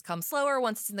updates come slower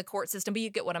once it's in the court system, but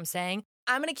you get what I'm saying.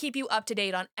 I'm going to keep you up to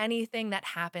date on anything that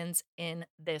happens in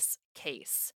this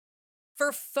case.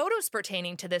 For photos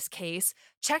pertaining to this case,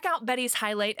 check out Betty's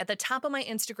highlight at the top of my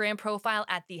Instagram profile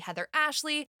at the Heather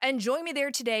Ashley, and join me there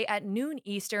today at noon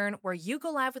Eastern, where you go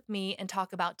live with me and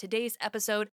talk about today's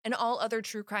episode and all other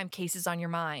true crime cases on your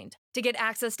mind. To get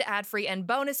access to ad-free and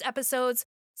bonus episodes,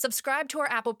 subscribe to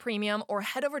our Apple Premium or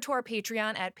head over to our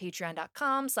Patreon at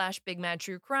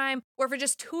patreon.com/bigmadtruecrime, where for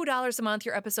just $2 a month,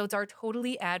 your episodes are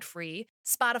totally ad-free.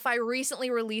 Spotify recently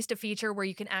released a feature where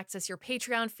you can access your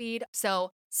Patreon feed,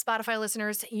 so Spotify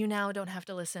listeners, you now don't have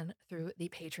to listen through the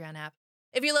Patreon app.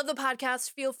 If you love the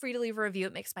podcast, feel free to leave a review.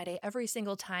 It makes my day every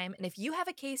single time. And if you have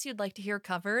a case you'd like to hear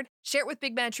covered, share it with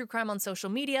Big Bad True Crime on social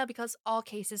media because all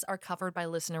cases are covered by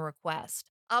listener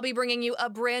request. I'll be bringing you a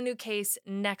brand new case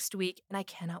next week, and I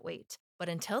cannot wait. But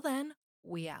until then,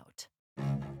 we out.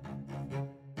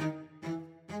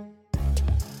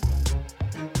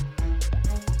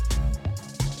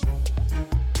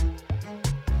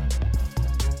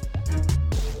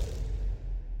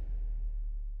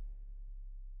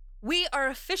 We are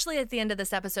officially at the end of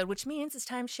this episode, which means it's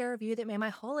time to share a review that made my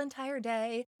whole entire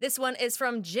day. This one is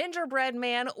from Gingerbread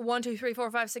Man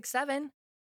 1234567.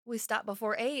 We stopped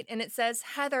before 8, and it says,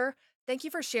 Heather, thank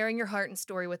you for sharing your heart and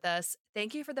story with us.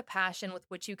 Thank you for the passion with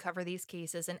which you cover these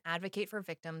cases and advocate for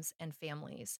victims and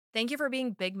families. Thank you for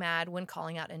being big mad when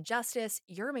calling out injustice.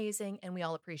 You're amazing, and we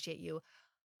all appreciate you.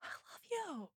 I love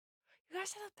you. You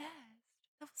guys are the best.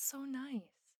 That was so nice.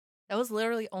 That was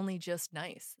literally only just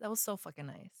nice. That was so fucking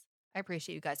nice. I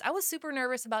appreciate you guys. I was super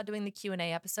nervous about doing the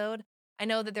Q&A episode. I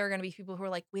know that there are going to be people who are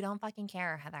like, we don't fucking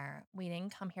care, Heather. We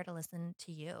didn't come here to listen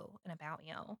to you and about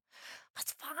you.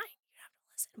 That's fine. You don't have to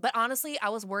listen. But honestly, I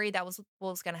was worried that was what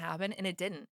was going to happen, and it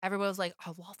didn't. Everybody was like, I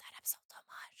love that episode so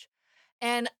much.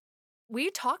 And we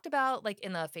talked about, like,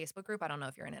 in the Facebook group, I don't know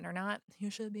if you're in it or not. You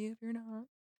should be if you're not.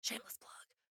 Shameless plug.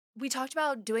 We talked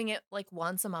about doing it like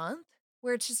once a month,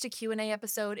 where it's just a Q&A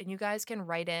episode and you guys can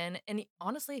write in. And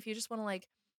honestly, if you just want to like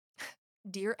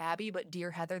Dear Abby, but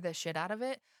Dear Heather the shit out of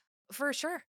it, for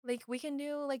sure. Like we can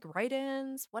do like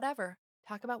write-ins, whatever.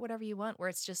 Talk about whatever you want, where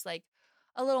it's just like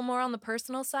a little more on the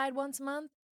personal side once a month.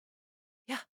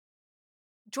 Yeah.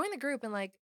 Join the group and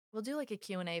like we'll do like a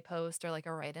Q&A post or like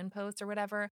a write-in post or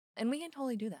whatever. And we can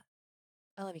totally do that.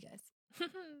 I love you guys.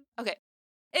 Okay.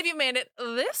 If you made it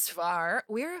this far,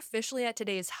 we're officially at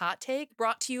today's hot take,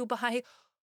 brought to you by,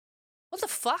 what the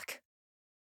fuck?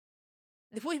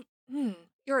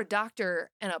 You're a doctor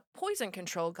and a poison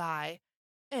control guy,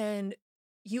 and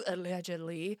you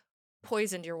allegedly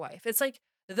poisoned your wife. It's like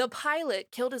the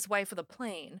pilot killed his wife with a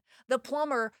plane. The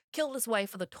plumber killed his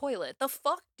wife with a toilet. The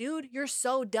fuck, dude? You're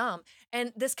so dumb.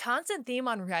 And this constant theme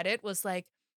on Reddit was like,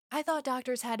 I thought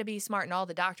doctors had to be smart, and all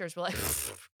the doctors were like,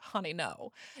 honey,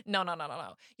 no. No.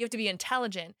 You have to be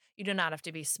intelligent. You do not have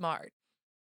to be smart.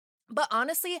 But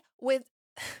honestly, with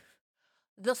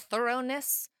the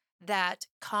thoroughness that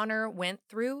Connor went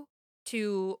through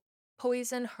to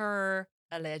poison her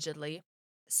allegedly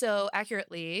so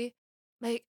accurately,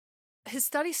 like his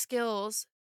study skills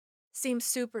seem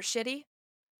super shitty.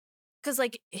 Cause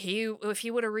like if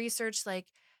he would have researched like,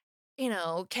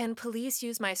 can police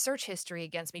use my search history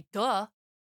against me? Duh.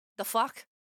 The fuck?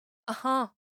 Uh-huh.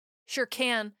 Sure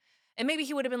can. And maybe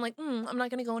he would have been like, I'm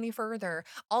not going to go any further.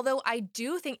 Although I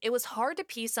do think it was hard to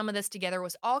piece some of this together. It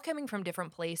was all coming from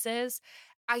different places.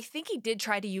 I think he did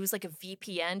try to use like a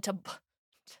VPN to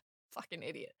fucking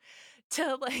idiot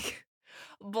to like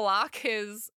block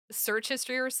his search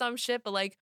history or some shit. But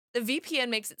like the VPN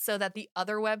makes it so that the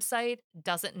other website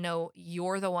doesn't know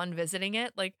you're the one visiting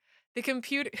it. Like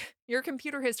your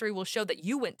computer history will show that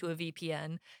you went to a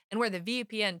VPN and where the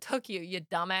VPN took you, you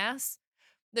dumbass.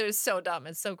 That is so dumb.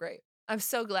 It's so great. I'm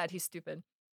so glad he's stupid.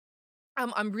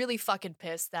 I'm really fucking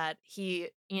pissed that he,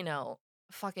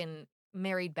 fucking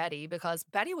married Betty because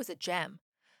Betty was a gem.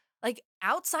 Like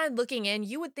outside looking in,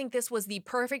 you would think this was the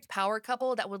perfect power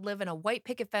couple that would live in a white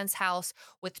picket fence house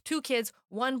with 2 kids,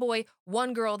 1 boy,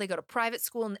 1 girl. They go to private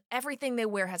school and everything they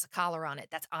wear has a collar on it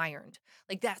that's ironed.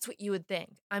 Like that's what you would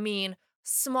think. I mean,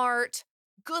 smart,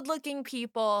 good-looking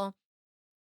people,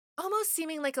 almost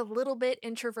seeming like a little bit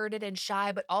introverted and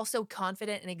shy, but also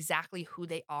confident in exactly who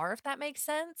they are, if that makes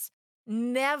sense.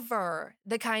 Never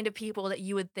the kind of people that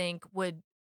you would think we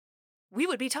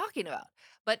would be talking about.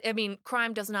 But I mean,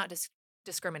 crime does not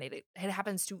discriminate. It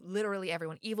happens to literally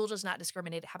everyone. Evil does not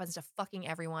discriminate. It happens to fucking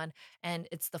everyone, and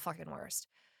it's the fucking worst.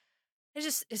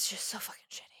 It's just so fucking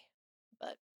shitty.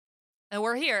 But and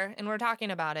we're here and we're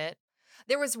talking about it.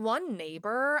 There was one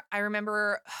neighbor I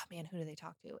remember. Oh man, who do they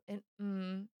talk to?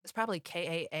 And it's probably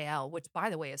Kaal, which by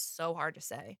the way is so hard to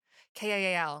say.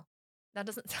 Kaal. That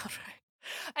doesn't sound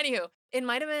right. Anywho, it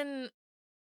might have been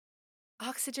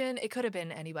Oxygen, it could have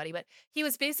been anybody, but he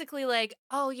was basically like,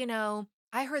 "Oh,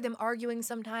 I heard them arguing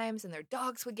sometimes and their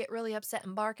dogs would get really upset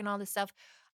and bark and all this stuff."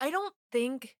 I don't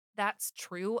think that's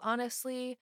true,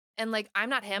 honestly. And like, I'm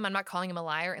not him, I'm not calling him a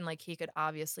liar, and like, he could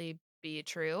obviously be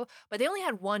true, but they only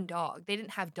had one dog. They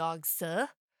didn't have dogs, sir.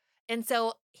 And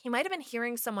so he might have been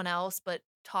hearing someone else, but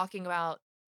talking about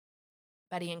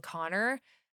Betty and Connor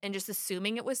and just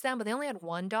assuming it was them, but they only had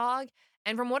one dog.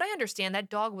 And from what I understand, that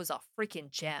dog was a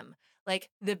freaking gem. Like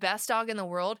the best dog in the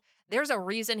world. There's a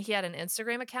reason he had an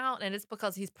Instagram account, and it's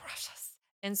because he's precious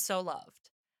and so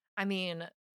loved. I mean,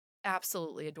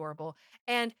 absolutely adorable.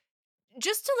 And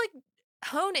just to like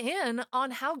hone in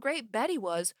on how great Betty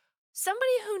was,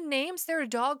 somebody who names their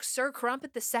dog Sir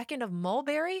Crumpet the Second of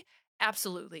Mulberry,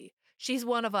 absolutely. She's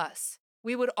one of us.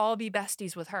 We would all be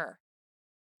besties with her.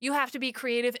 You have to be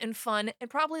creative and fun and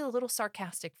probably a little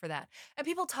sarcastic for that. And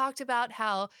people talked about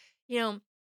how, you know,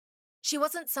 she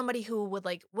wasn't somebody who would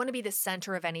like want to be the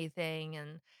center of anything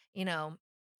and, you know,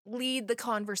 lead the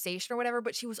conversation or whatever,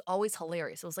 but she was always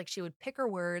hilarious. It was like she would pick her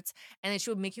words and then she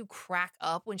would make you crack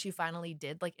up when she finally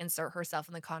did like insert herself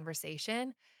in the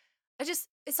conversation. It's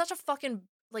such a fucking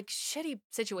like shitty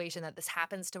situation that this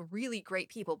happens to really great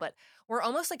people, but we're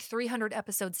almost like 300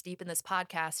 episodes deep in this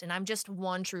podcast and I'm just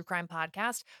one true crime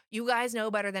podcast. You guys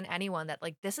know better than anyone that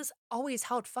like this is always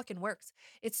how it fucking works.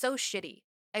 It's so shitty.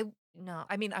 I no,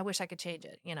 I mean I wish I could change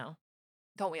it,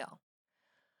 Don't we all?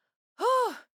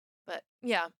 But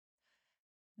yeah,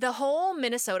 the whole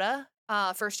Minnesota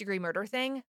first degree murder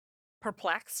thing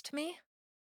perplexed me.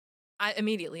 I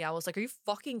was like, "Are you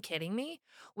fucking kidding me?"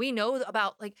 We know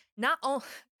about like not all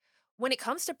when it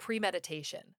comes to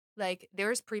premeditation, like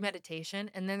there's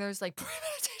premeditation and then there's like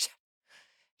premeditation.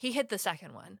 He hit the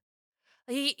second one.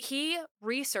 He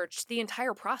researched the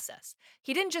entire process.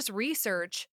 He didn't just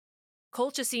research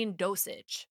colchicine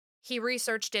dosage. He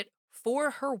researched it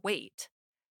for her weight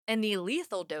and the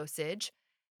lethal dosage.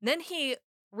 Then he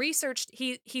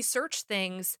searched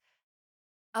things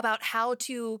about how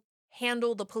to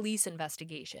handle the police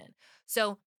investigation.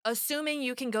 So, assuming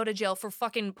you can go to jail for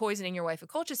fucking poisoning your wife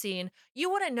with colchicine, you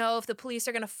wouldn't know if the police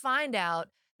are going to find out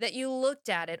that you looked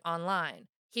at it online.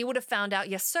 He would have found out,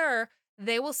 yes, sir,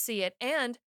 they will see it.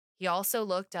 And he also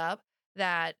looked up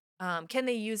that can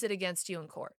they use it against you in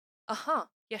court?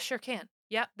 Yes, sure can.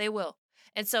 Yeah, they will.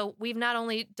 And so we've not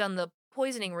only done the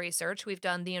poisoning research, we've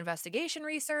done the investigation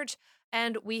research,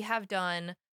 and we have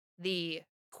done the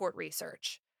court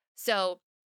research. So,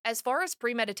 as far as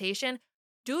premeditation,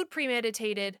 dude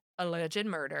premeditated alleged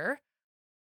murder,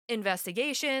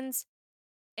 investigations,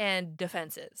 and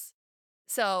defenses.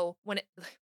 So,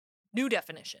 new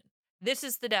definition. This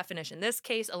is the definition. This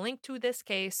case, a link to this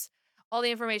case, all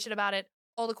the information about it,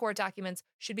 all the court documents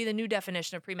should be the new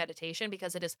definition of premeditation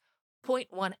because it is point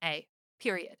 1A,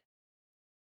 period.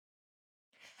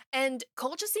 And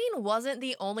colchicine wasn't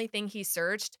the only thing he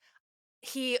searched.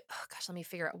 Let me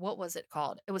figure out what was it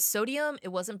called? It was sodium. It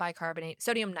wasn't bicarbonate,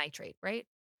 sodium nitrate, right?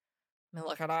 Let me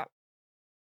look it up.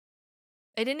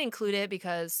 I didn't include it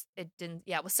because it didn't,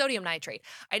 yeah, it was sodium nitrate.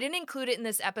 I didn't include it in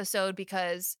this episode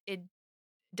because it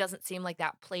doesn't seem like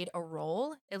that played a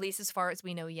role, at least as far as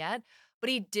we know yet. But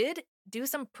he did do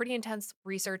some pretty intense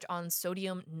research on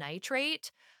sodium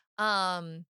nitrate.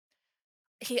 Um,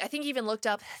 I think he even looked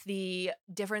up the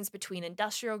difference between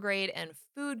industrial grade and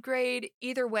food grade.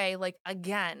 Either way, like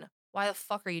again, why the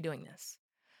fuck are you doing this?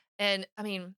 And I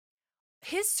mean,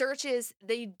 his searches,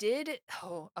 they did.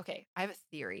 Oh, okay. I have a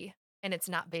theory, and it's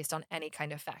not based on any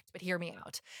kind of fact, but hear me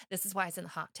out. This is why it's in the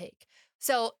hot take.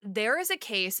 So there is a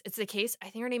case. It's the case. I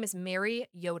think her name is Mary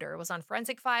Yoder. It was on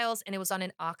Forensic Files, and it was on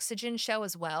an Oxygen show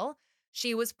as well.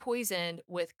 She was poisoned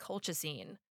with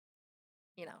colchicine,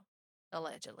 you know,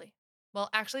 allegedly. Well,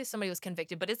 actually, somebody was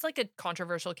convicted, but it's like a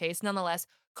controversial case nonetheless.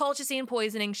 Colchicine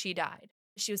poisoning, she died.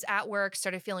 She was at work,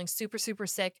 started feeling super, super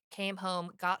sick, came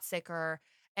home, got sicker,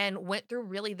 and went through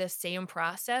really the same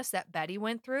process that Betty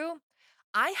went through.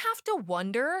 I have to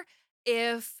wonder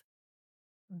if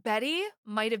Betty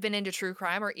might have been into true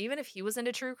crime or even if he was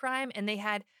into true crime and they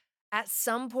had at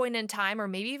some point in time, or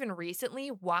maybe even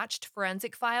recently, watched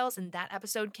Forensic Files and that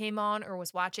episode came on, or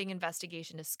was watching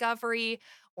Investigation Discovery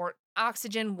or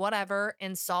Oxygen, whatever,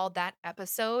 and saw that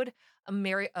episode of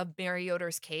Mary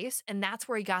Yoder's case. And that's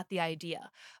where he got the idea.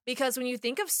 Because when you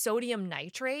think of sodium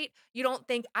nitrate, you don't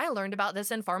think, I learned about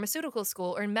this in pharmaceutical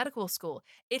school or in medical school.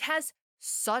 It has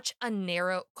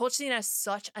colchicine has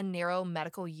such a narrow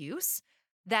medical use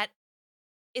that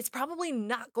it's probably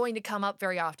not going to come up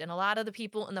very often. A lot of the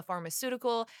people in the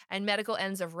pharmaceutical and medical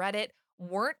ends of Reddit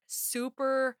weren't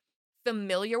super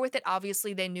familiar with it.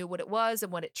 Obviously, they knew what it was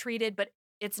and what it treated, but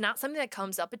it's not something that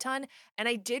comes up a ton. And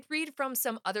I did read from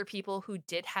some other people who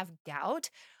did have gout,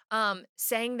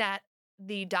 saying that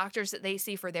the doctors that they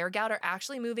see for their gout are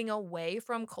actually moving away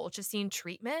from colchicine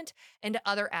treatment into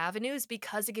other avenues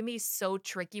because it can be so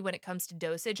tricky when it comes to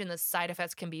dosage and the side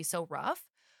effects can be so rough.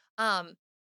 Um,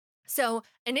 so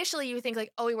initially you think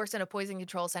like, oh, he works in a poison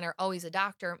control center. Oh, he's a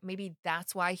doctor. Maybe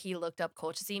that's why he looked up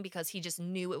colchicine because he just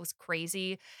knew it was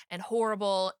crazy and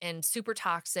horrible and super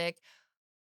toxic.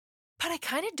 But I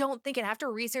kind of don't think it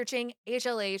after researching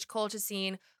HLH,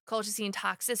 colchicine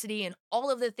toxicity, and all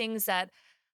of the things that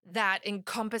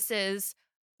encompasses,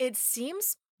 it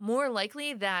seems more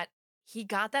likely that he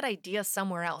got that idea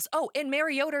somewhere else. Oh, in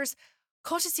Mary Yoder's,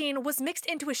 colchicine was mixed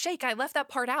into a shake. I left that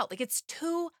part out. Like it's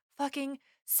too fucking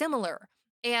similar.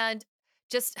 And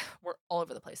just we're all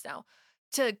over the place now.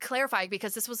 To clarify,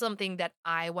 because this was something that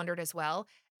I wondered as well,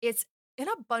 it's in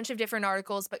a bunch of different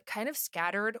articles, but kind of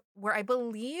scattered, where I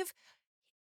believe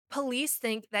police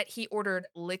think that he ordered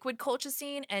liquid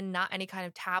colchicine and not any kind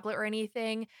of tablet or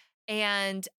anything.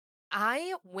 And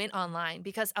I went online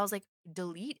because I was like,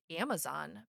 delete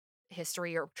Amazon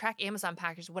history or track Amazon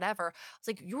package, whatever. I was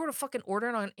like, you were to fucking order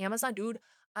it on Amazon, dude.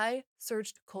 I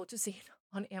searched colchicine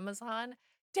on Amazon.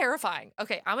 Terrifying.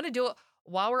 Okay, I'm gonna do it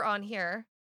while we're on here.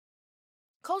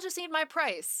 Colchicine, my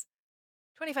price.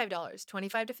 $25,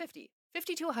 25 to 50,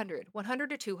 50 to 100, 100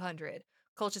 to 200.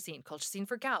 Colchicine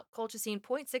for gout, colchicine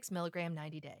 0.6 milligram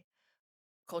 90 day.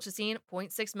 Colchicine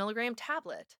 0.6 milligram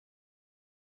tablet.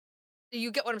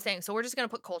 You get what I'm saying? So we're just going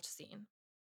to put colchicine.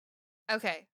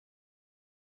 Okay.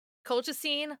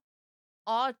 Colchicine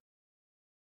autumn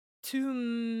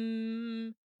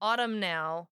autumn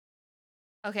now.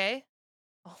 Okay.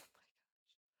 Oh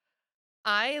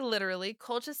my. I literally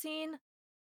colchicine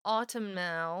autumn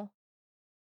now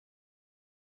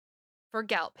for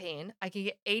gout pain. I can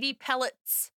get 80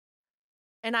 pellets.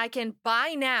 And I can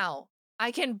buy it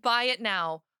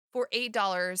now for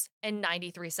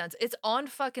 $8.93. It's on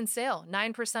fucking sale,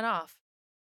 9% off.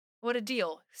 What a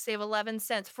deal. Save 11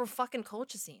 cents for fucking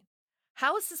colchicine.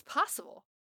 How is this possible?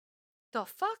 The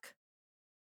fuck?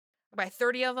 I buy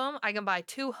 30 of them. I can buy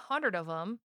 200 of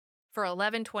them for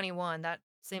 11.21. That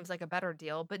seems like a better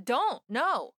deal, but don't.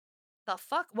 No. The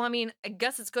fuck? Well, I mean, I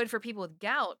guess it's good for people with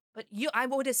gout, but I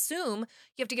would assume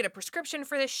you have to get a prescription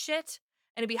for this shit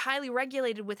and it'd be highly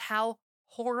regulated with how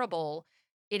horrible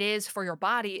it is for your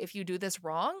body if you do this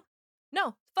wrong.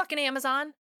 No, fucking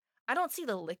Amazon. I don't see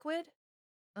the liquid.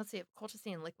 Let's see if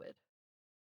colchicine liquid.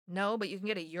 No, but you can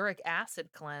get a uric acid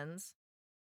cleanse.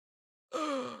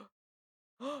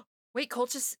 Wait,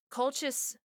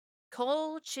 colchicum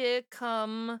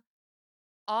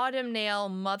autumn nail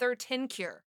mother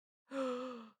tincture.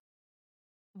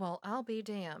 Well, I'll be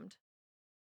damned.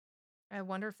 I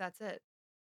wonder if that's it.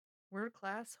 Word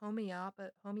class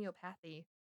homeopathy.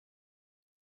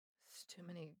 It's too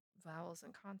many vowels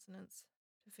and consonants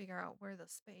to figure out where the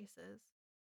space is.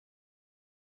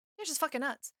 It's just fucking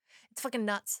nuts. It's fucking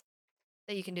nuts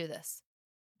that you can do this.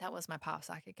 That was my pop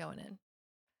socket going in.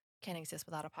 Can't exist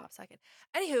without a pop socket.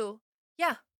 Anywho,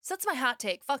 yeah, so that's my hot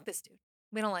take. Fuck this dude.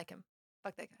 We don't like him.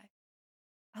 Fuck that guy.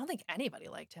 I don't think anybody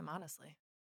liked him, honestly.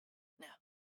 No.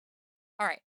 All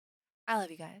right. I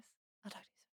love you guys. I'll talk to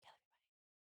you soon. Yeah,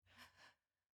 love you.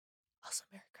 Bye. Also,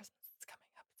 Merry